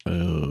that?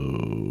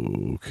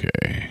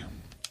 Okay.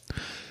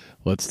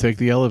 Let's take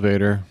the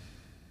elevator.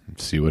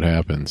 See what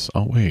happens.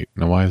 Oh, wait.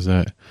 Now, why is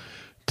that?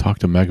 Talk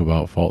to Meg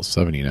about Fault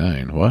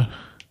 79. What?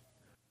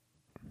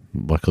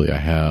 Luckily, I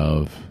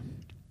have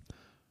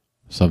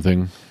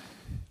something.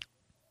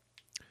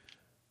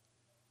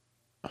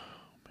 Oh,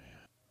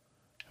 man.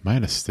 Am I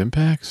in a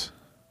Stimpaks?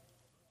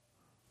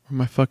 Where are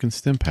my fucking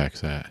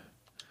Stimpaks at?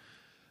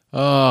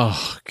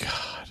 Oh,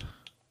 God.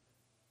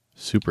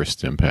 Super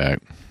Stimpak.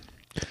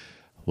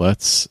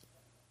 Let's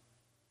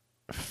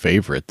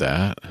favorite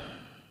that.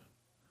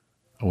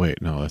 Oh,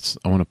 wait, no,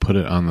 I want to put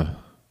it on the...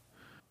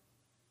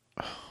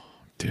 Oh,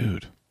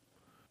 dude.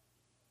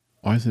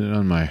 Why isn't it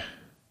on my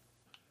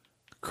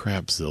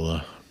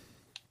Crabzilla?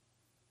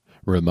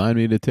 Remind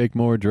me to take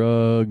more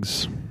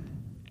drugs.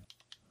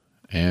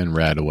 And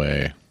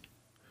Radaway.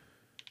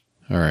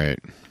 Alright.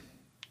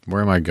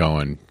 Where am I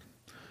going?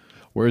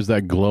 Where's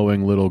that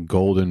glowing little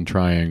golden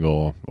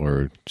triangle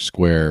or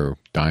square,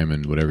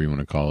 diamond, whatever you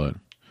want to call it?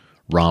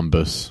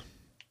 Rhombus.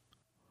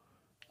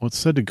 Well, it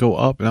said to go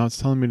up, now it's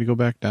telling me to go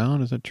back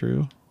down. Is that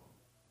true?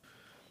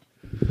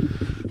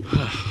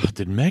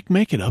 Did Meg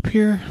make it up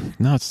here?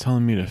 Now it's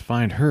telling me to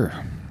find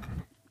her.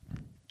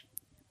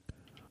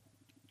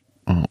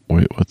 Oh,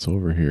 wait, what's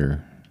over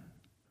here?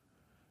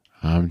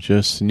 I'm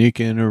just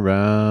sneaking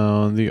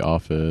around the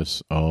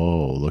office.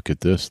 Oh, look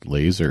at this.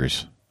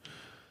 Lasers.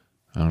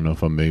 I don't know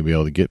if I'm maybe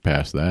able to get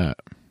past that.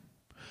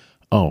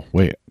 Oh,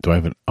 wait. Do I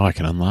have an... Oh, I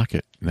can unlock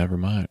it. Never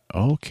mind.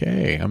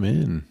 Okay, I'm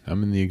in.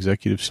 I'm in the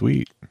executive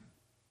suite.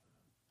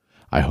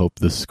 I hope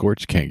the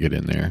Scorch can't get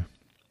in there.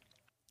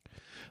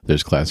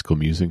 There's classical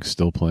music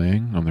still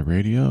playing on the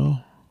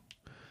radio.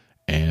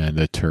 And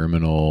the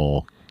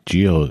terminal... the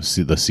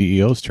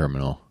CEO's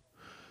terminal.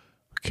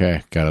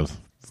 Okay, gotta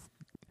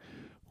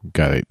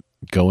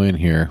go in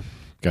here.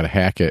 Gotta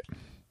hack it.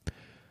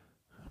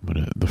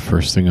 The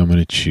first thing I'm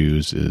gonna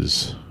choose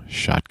is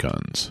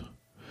shotguns.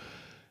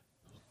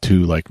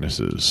 2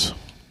 likenesses.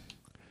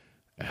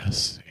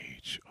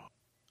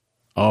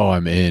 Oh,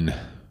 I'm in.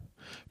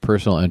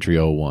 Personal entry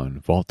 01.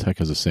 Vault Tech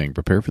has a saying,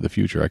 prepare for the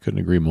future. I couldn't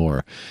agree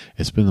more.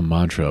 It's been the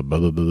mantra, blah,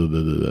 blah, blah, blah,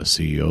 blah, blah.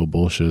 CEO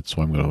bullshit,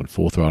 so I'm going to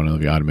full throttle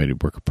into the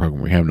automated worker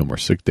program. We have no more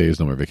sick days,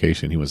 no more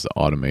vacation. He wants to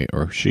automate,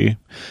 or she.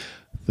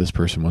 This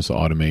person wants to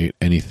automate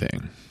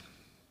anything.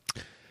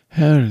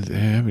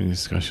 Having a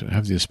discussion,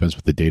 having to dispense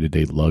with the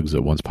day-to-day lugs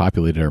that once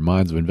populated our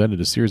minds, have invented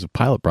a series of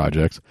pilot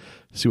projects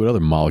to see what other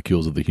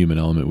molecules of the human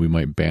element we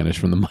might banish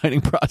from the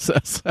mining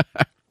process.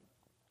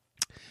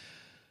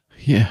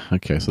 Yeah,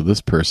 okay, so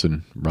this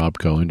person, Rob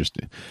Cohen, just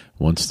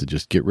wants to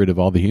just get rid of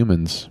all the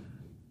humans.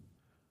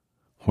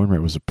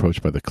 Hornwright was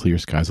approached by the Clear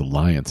Skies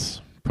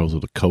Alliance,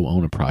 proposal to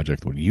co-own a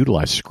project that would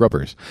utilize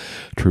scrubbers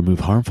to remove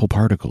harmful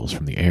particles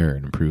from the air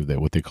and improve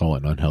what they call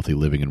an unhealthy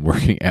living and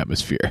working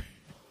atmosphere.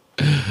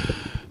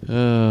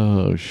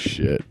 Oh,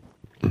 shit.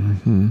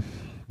 Mm-hmm.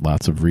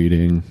 Lots of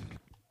reading.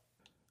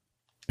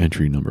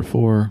 Entry number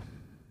 4.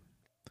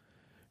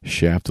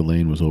 Shaft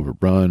Lane was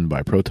overrun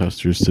by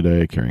protesters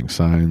today carrying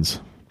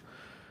signs.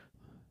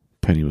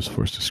 Penny was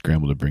forced to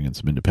scramble to bring in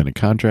some independent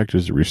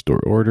contractors to restore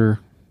order.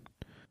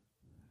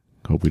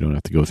 Hope we don't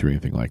have to go through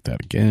anything like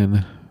that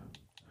again.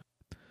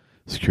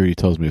 Security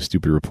tells me a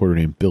stupid reporter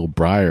named Bill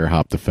Breyer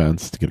hopped the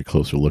fence to get a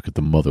closer look at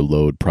the Mother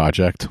Lode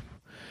project.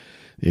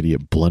 The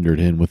idiot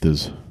blundered in with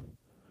his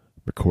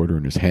recorder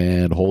in his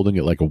hand, holding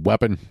it like a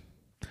weapon.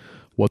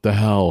 What the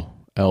hell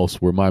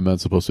else were my men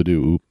supposed to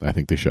do? Oop, I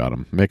think they shot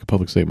him. Make a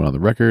public statement on the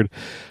record.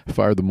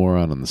 Fired the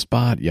moron on the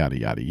spot. Yada,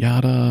 yada,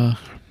 yada.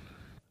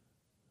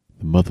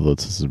 The Mother Lode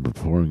system is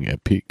performing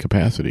at peak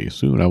capacity.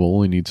 Soon I will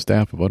only need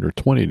staff of under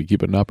 20 to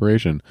keep it in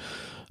operation.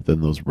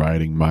 Then those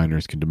rioting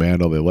miners can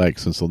demand all they like,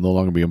 since they'll no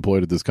longer be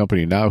employed at this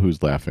company. Now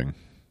who's laughing?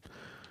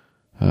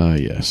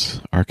 Yes.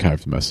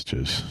 Archived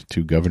messages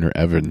to Governor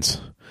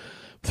Evans.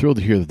 Thrilled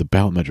to hear that the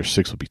ballot measure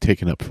 6 will be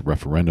taken up for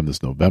referendum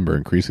this November,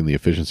 increasing the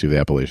efficiency of the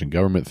Appalachian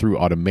government through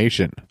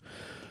automation.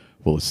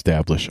 Will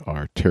establish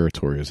our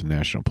territory as a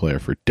national player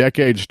for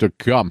decades to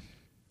come.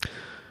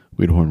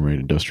 We at Hornwright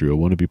Industrial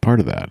want to be part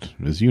of that.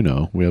 As you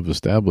know, we have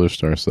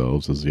established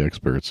ourselves as the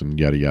experts in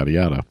yada, yada,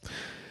 yada.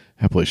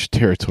 Appalachian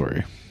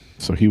territory.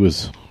 So he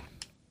was...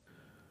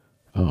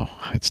 Oh,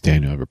 it's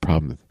Daniel. I have a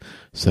problem with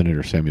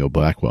Senator Samuel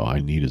Blackwell. I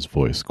need his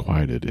voice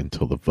quieted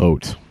until the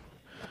vote.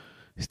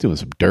 He's doing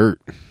some dirt.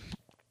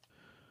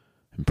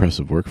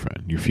 Impressive work,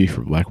 friend. Your fee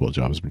for Blackwell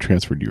job has been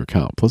transferred to your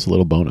account, plus a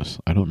little bonus.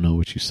 I don't know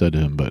what you said to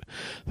him, but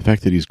the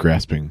fact that he's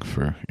grasping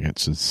for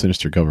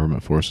sinister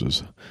government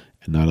forces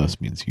and not us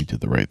means you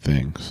did the right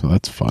thing. So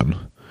that's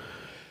fun.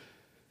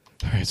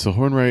 All right, so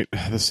Hornwright,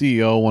 the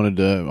CEO, wanted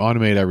to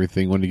automate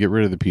everything, wanted to get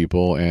rid of the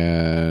people,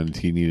 and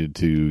he needed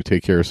to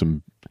take care of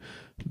some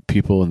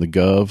people in the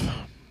gov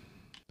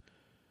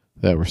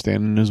that were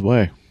standing in his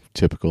way.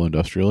 Typical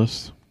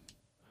industrialists.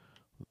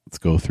 Let's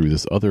go through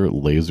this other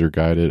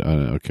laser-guided...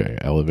 okay,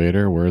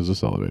 elevator. Where is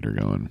this elevator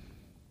going?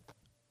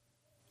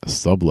 A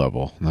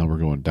sub-level. Now we're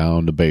going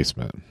down to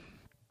basement.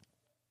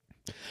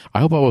 I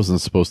hope I wasn't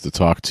supposed to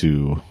talk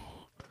to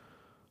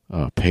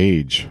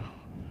Paige.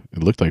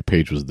 It looked like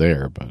Paige was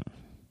there, but...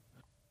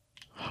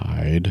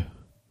 Hide.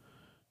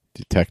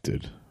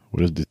 Detected. What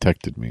does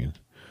detected mean?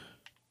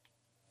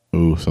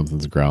 Oh,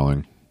 something's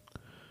growling.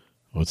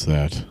 What's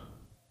that?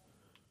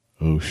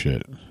 Oh,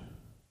 shit.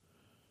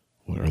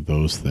 What are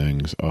those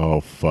things?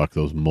 Oh, fuck,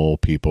 those mole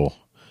people.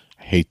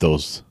 I hate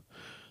those.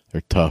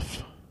 They're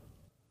tough.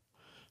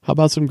 How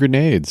about some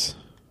grenades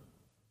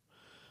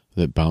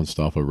that bounced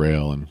off a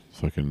rail and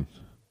fucking...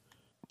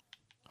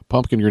 A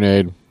pumpkin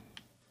grenade.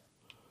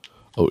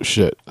 Oh,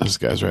 shit. This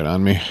guy's right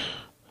on me.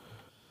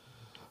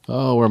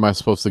 Oh, where am I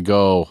supposed to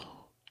go?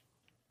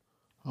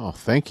 Oh,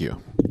 thank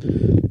you.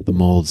 The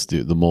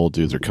mole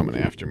dudes are coming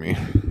after me.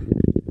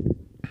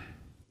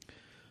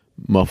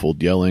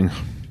 Muffled yelling.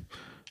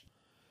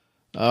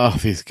 Oh,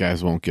 these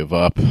guys won't give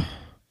up.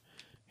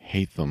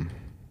 Hate them.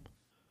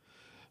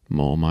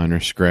 Mole miner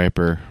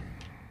scraper.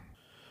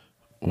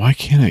 Why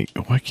can't I?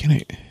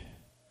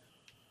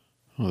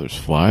 Oh, there's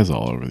flies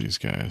all over these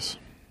guys.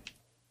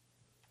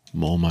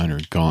 Mole miner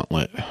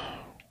gauntlet.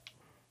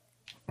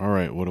 All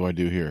right, what do I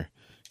do here?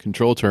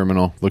 Control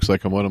terminal. Looks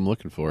like I'm what I'm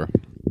looking for.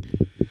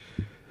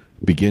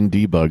 Begin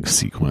debug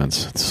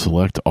sequence.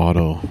 Select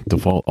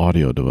default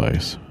audio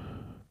device.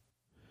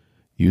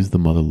 Use the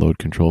Mother Lode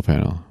control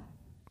panel.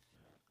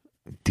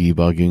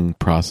 Debugging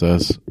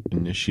process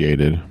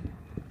initiated.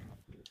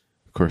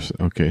 Of course,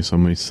 okay,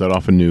 somebody set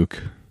off a nuke.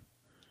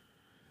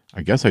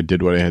 I guess I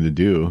did what I had to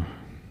do.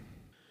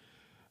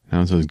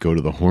 Now it says go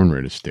to the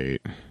Hornwright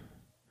estate.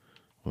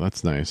 Well,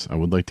 that's nice. I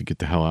would like to get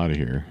the hell out of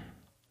here.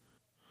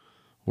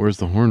 Where's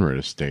the Hornred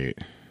Estate?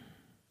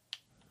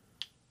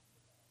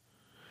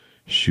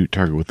 Shoot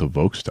target with the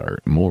Vogue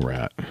Start. Mole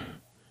Rat.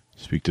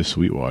 Speak to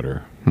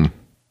Sweetwater. I'm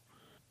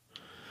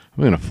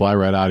going to fly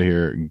right out of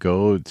here.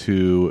 Go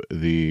to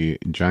the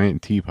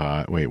Giant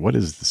Teapot. Wait, what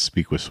is the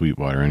Speak with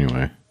Sweetwater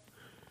anyway?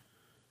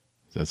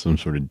 Is that some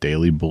sort of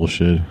daily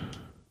bullshit?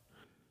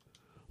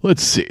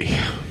 Let's see.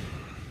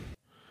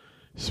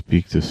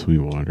 Speak to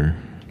Sweetwater.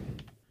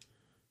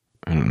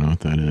 I don't know what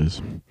that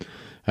is.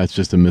 That's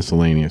just a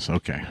miscellaneous.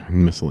 Okay,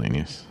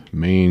 miscellaneous.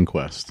 Main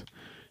quest.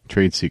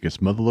 Trade Secrets.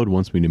 Motherlode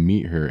wants me to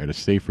meet her at a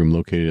safe room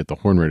located at the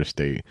Hornred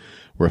Estate,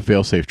 where a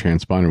failsafe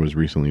transponder was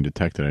recently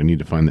detected. I need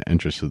to find the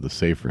entrance to the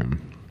safe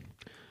room.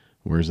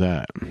 Where's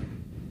that?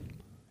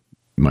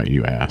 Might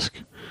you ask?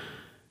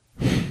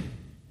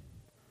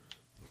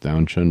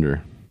 Down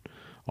Chunder.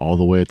 All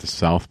the way at the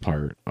south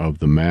part of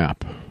the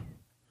map.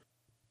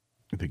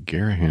 The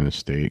Garahan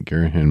Estate,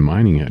 Garahan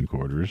Mining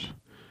Headquarters.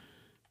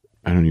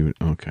 I don't even...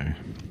 Okay.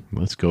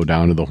 Let's go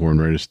down to the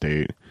Hornred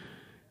Estate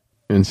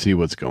and see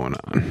what's going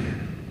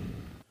on.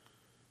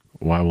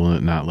 Why will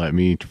it not let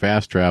me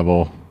fast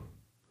travel?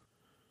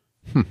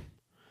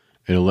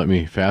 It'll let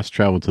me fast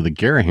travel to the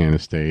Garahan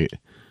Estate,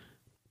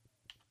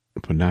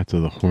 but not to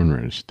the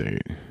Hornred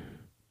Estate.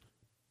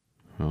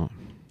 Well,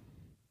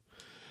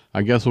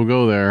 I guess we'll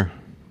go there.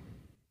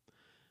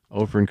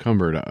 Over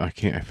encumbered. I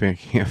can't.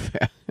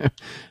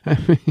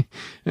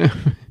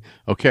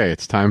 Okay,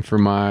 it's time for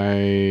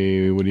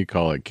my, what do you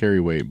call it? Carry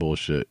weight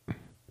bullshit.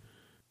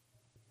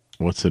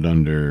 What's it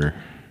under?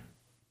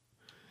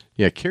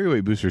 Yeah, carry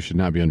weight booster should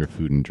not be under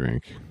food and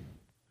drink.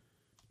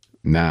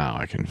 Now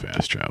I can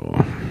fast travel.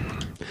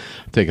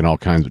 I'm taking all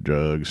kinds of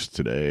drugs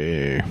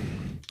today.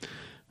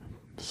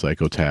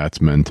 Psychotats,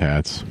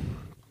 mentats.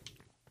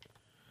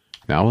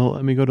 Now will it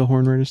let me go to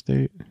Hornred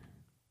Estate?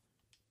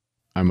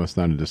 I must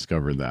not have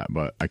discovered that,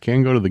 but I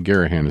can go to the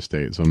Garahan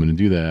Estate, so I'm going to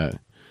do that.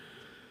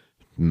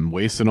 I'm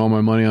wasting all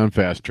my money on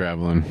fast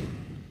traveling.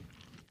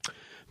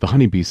 The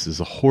honeybeast is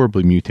a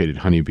horribly mutated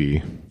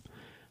honeybee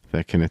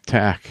that can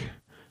attack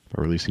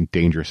by releasing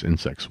dangerous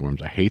insect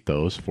swarms. I hate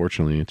those.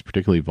 Fortunately, it's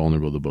particularly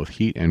vulnerable to both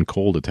heat and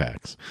cold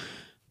attacks.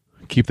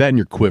 Keep that in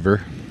your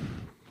quiver,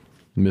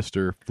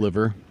 Mr.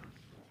 Fliver.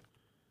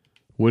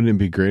 Wouldn't it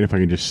be great if I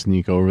could just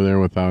sneak over there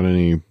without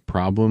any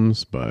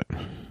problems? But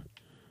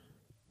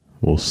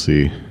we'll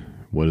see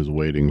what is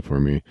waiting for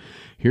me.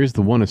 Here's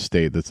the one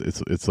estate that's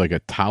it's like a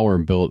tower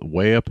built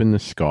way up in the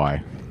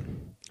sky.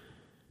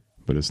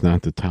 But it's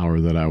not the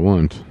tower that I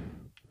want.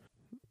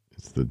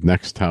 It's the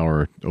next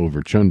tower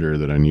over Chunder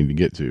that I need to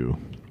get to.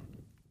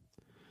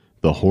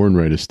 The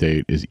Hornred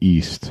Estate is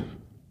east.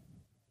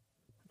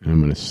 And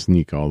I'm going to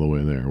sneak all the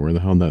way there. Where the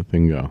hell did that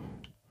thing go?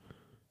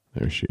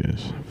 There she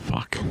is.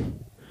 Fuck.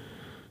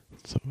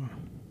 So,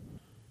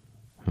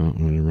 I'm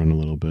going to run a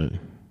little bit.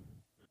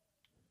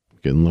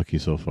 Getting lucky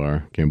so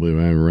far. Can't believe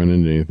I haven't run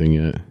into anything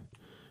yet.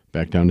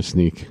 Back down to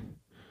sneak.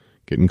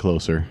 Getting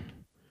closer.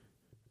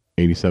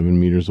 87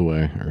 meters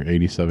away. Or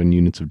 87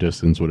 units of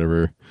distance,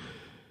 whatever.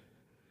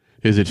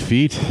 Is it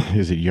feet?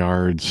 Is it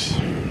yards?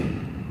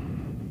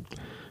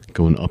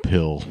 Going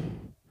uphill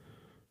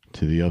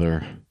to the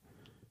other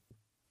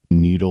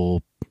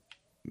needle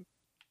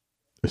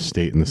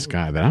estate in the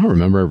sky that I don't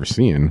remember ever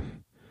seeing.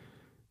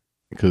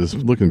 Because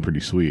it's looking pretty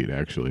sweet,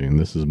 actually. And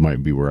this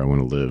might be where I want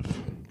to live.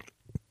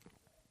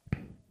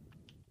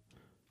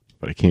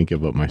 But I can't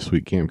give up my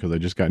sweet camp because I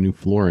just got new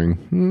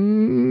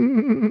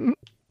flooring.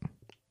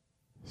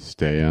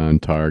 Stay on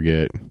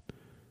target.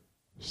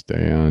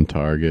 Stay on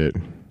target.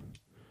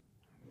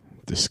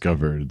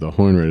 Discovered the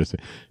Hornred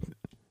Estate.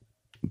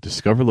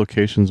 Discover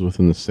locations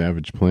within the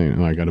Savage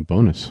Plain. Oh, I got a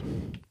bonus.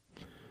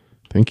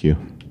 Thank you.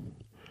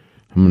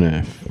 I'm going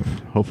to...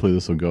 Hopefully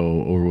this will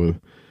go over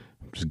with...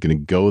 I'm just going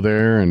to go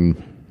there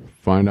and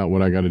find out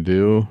what I got to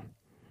do.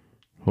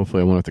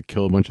 Hopefully I won't have to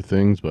kill a bunch of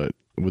things, but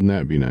wouldn't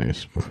that be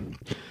nice?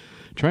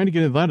 Trying to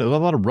get a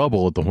lot of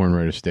rubble at the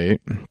Hornred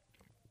Estate.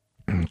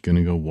 I'm going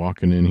to go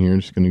walking in here.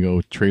 Just going to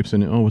go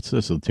traipsing in. Oh, what's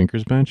this? A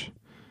Tinker's Bench?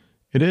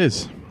 It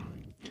is.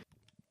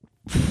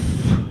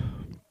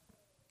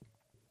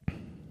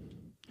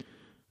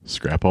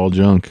 Scrap all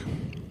junk.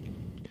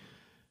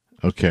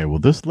 Okay, will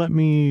this let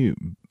me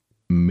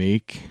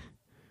make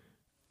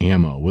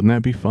ammo? Wouldn't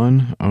that be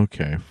fun?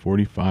 Okay,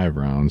 45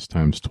 rounds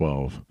times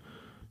 12.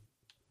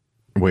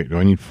 Wait, do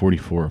I need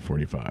 44 or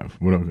 45?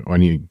 I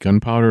need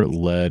gunpowder,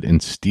 lead,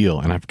 and steel,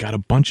 and I've got a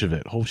bunch of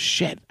it. Oh,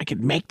 shit. I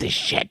can make this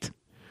shit.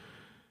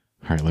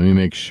 All right, let me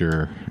make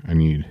sure. I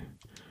need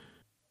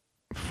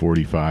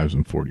 45s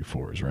and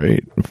 44s,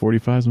 right?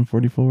 45s and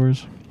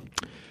 44s.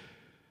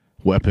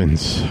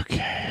 Weapons.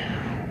 Okay.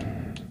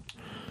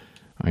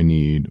 I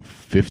need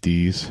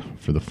 50s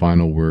for the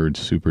final word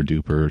super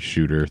duper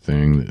shooter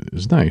thing that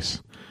is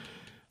nice.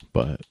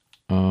 But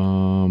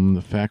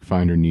the fact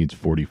finder needs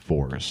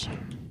 44s. I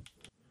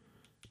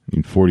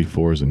need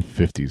 44s and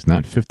 50s.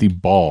 Not 50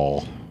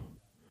 ball.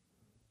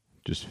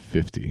 Just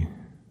 50.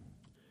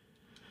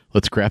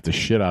 Let's craft the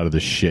shit out of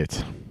this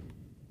shit.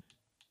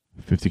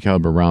 50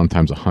 caliber round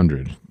times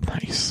 100.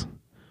 Nice.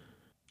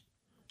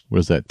 What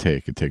does that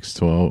take? It takes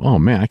 12. Oh,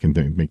 man, I can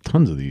make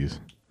tons of these.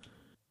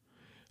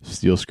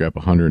 Steel scrap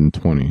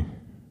 120.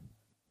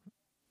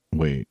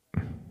 Wait.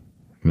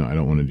 No, I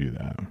don't want to do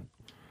that.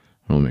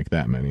 I don't make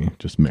that many.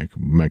 Just make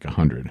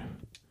 100.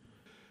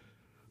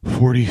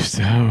 40.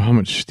 How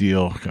much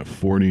steel? Got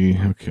 40.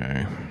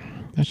 Okay.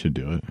 That should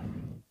do it.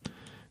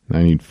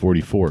 I need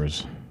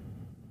 44s.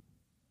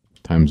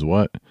 Times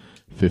what?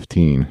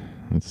 15.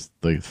 That's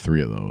like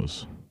 3 of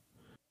those.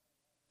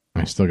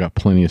 I still got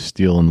plenty of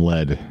steel and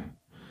lead.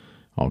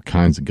 All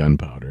kinds of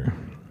gunpowder.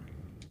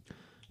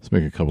 Let's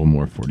make a couple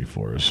more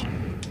 44s.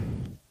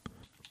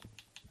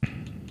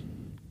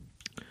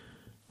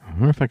 I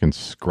wonder if I can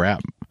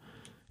scrap.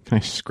 Can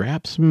I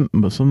scrap some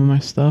of my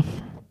stuff?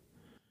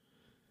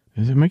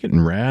 Am I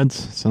getting rads?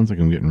 Sounds like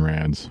I'm getting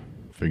rads.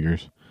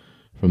 Figures.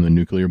 From the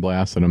nuclear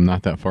blast that I'm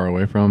not that far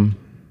away from.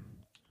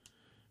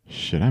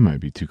 Shit, I might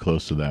be too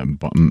close to that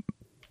button.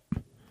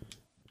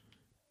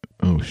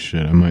 Oh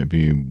shit, I might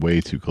be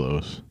way too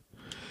close.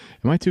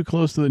 Am I too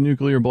close to the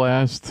nuclear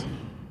blast?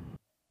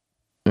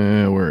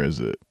 Where is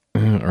it?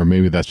 Or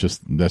maybe that's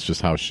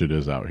just how shit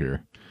is out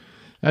here.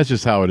 That's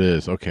just how it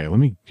is. Okay, let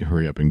me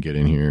hurry up and get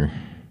in here.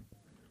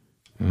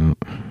 Oh.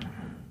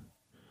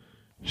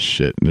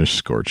 Shit, they're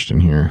scorched in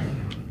here.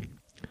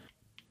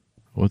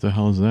 What the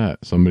hell is that?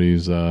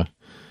 Somebody's,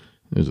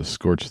 there's a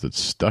scorch that's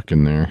stuck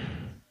in there.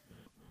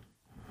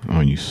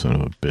 Oh, you son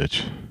of a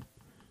bitch.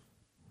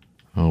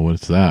 Oh,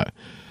 what's that?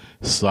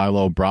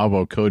 Silo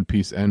Bravo code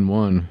piece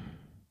N1.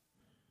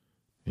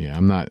 Yeah,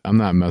 I'm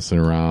not messing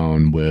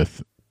around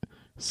with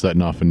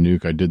setting off a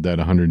nuke. I did that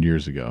 100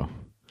 years ago.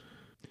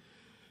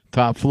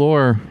 Top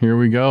floor, here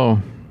we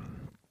go.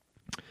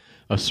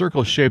 A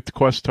circle-shaped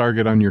quest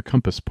target on your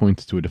compass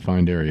points to a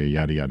defined area,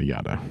 yada, yada,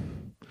 yada.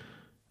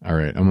 All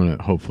right, I'm going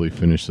to hopefully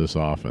finish this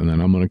off, and then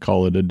I'm going to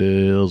call it a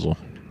dizzle.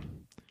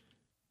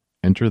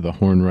 Enter the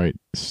Hornwright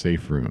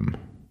safe room.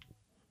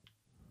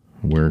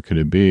 Where could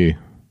it be?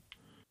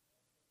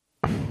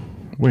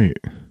 Wait.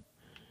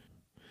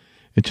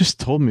 It just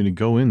told me to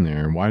go in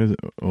there. Why does it...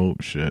 Oh,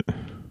 shit.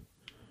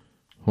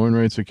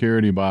 Hornwright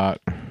security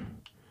bot.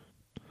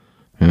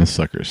 And the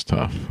sucker's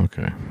tough.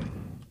 Okay.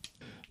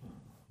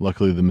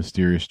 Luckily, the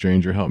mysterious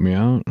stranger helped me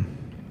out.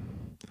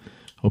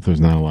 Hope there's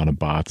not a lot of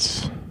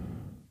bots.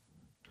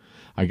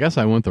 I guess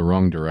I went the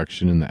wrong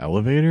direction in the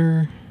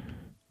elevator.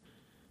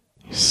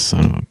 You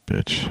son of a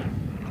bitch.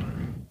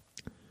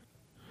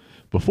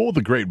 Before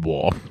the Great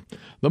War,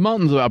 the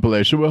mountains of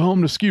Appalachia were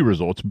home to ski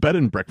resorts, bed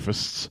and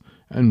breakfasts,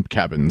 and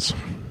cabins.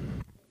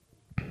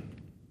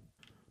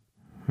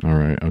 All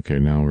right, okay,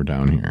 now we're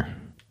down here.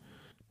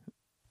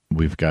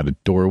 We've got a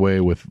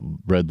doorway with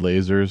red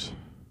lasers.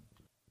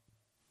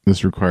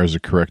 This requires a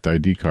correct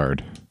ID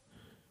card.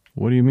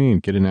 What do you mean?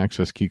 Get an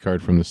access key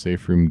card from the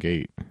safe room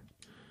gate.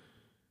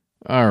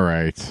 All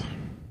right.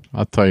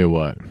 I'll tell you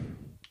what.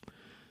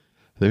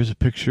 There's a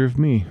picture of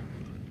me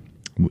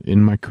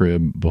in my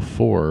crib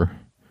before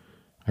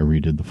I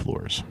redid the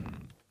floors.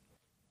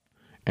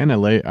 And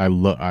I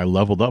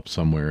leveled up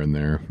somewhere in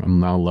there. I'm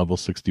now level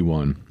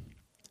 61.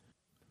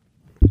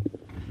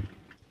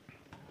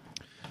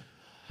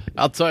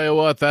 I'll tell you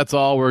what, that's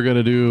all we're going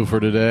to do for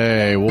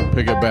today. We'll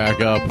pick it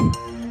back up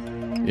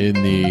in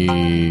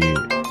the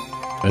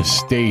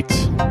estate,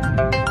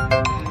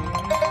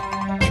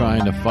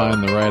 trying to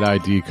find the right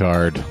ID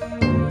card.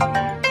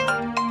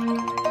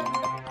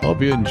 Hope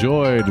you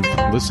enjoyed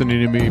listening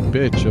to me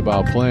bitch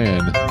about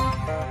playing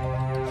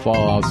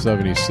Fallout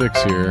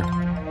 76 here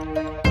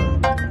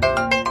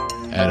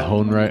at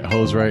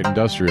Hosewright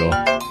Industrial.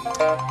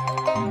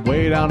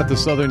 Way down at the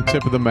southern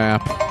tip of the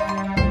map.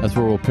 That's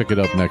where we'll pick it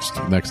up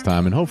next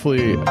time, and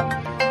hopefully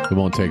it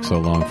won't take so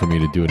long for me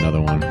to do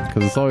another one,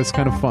 because it's always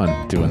kind of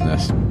fun doing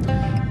this.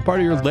 Part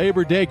of your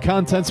Labor Day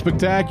content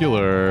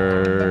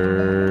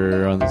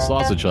spectacular on the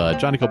Sausage Hut.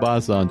 Johnny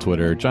Kielbasa on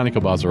Twitter. Johnny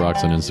Kielbasa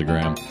Rocks on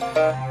Instagram.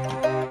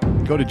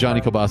 Go to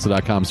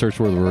johnnykielbasa.com, search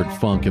for the word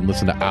funk, and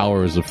listen to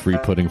hours of free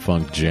pudding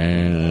funk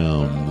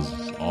jams,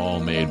 all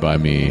made by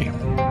me.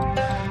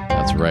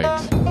 That's right.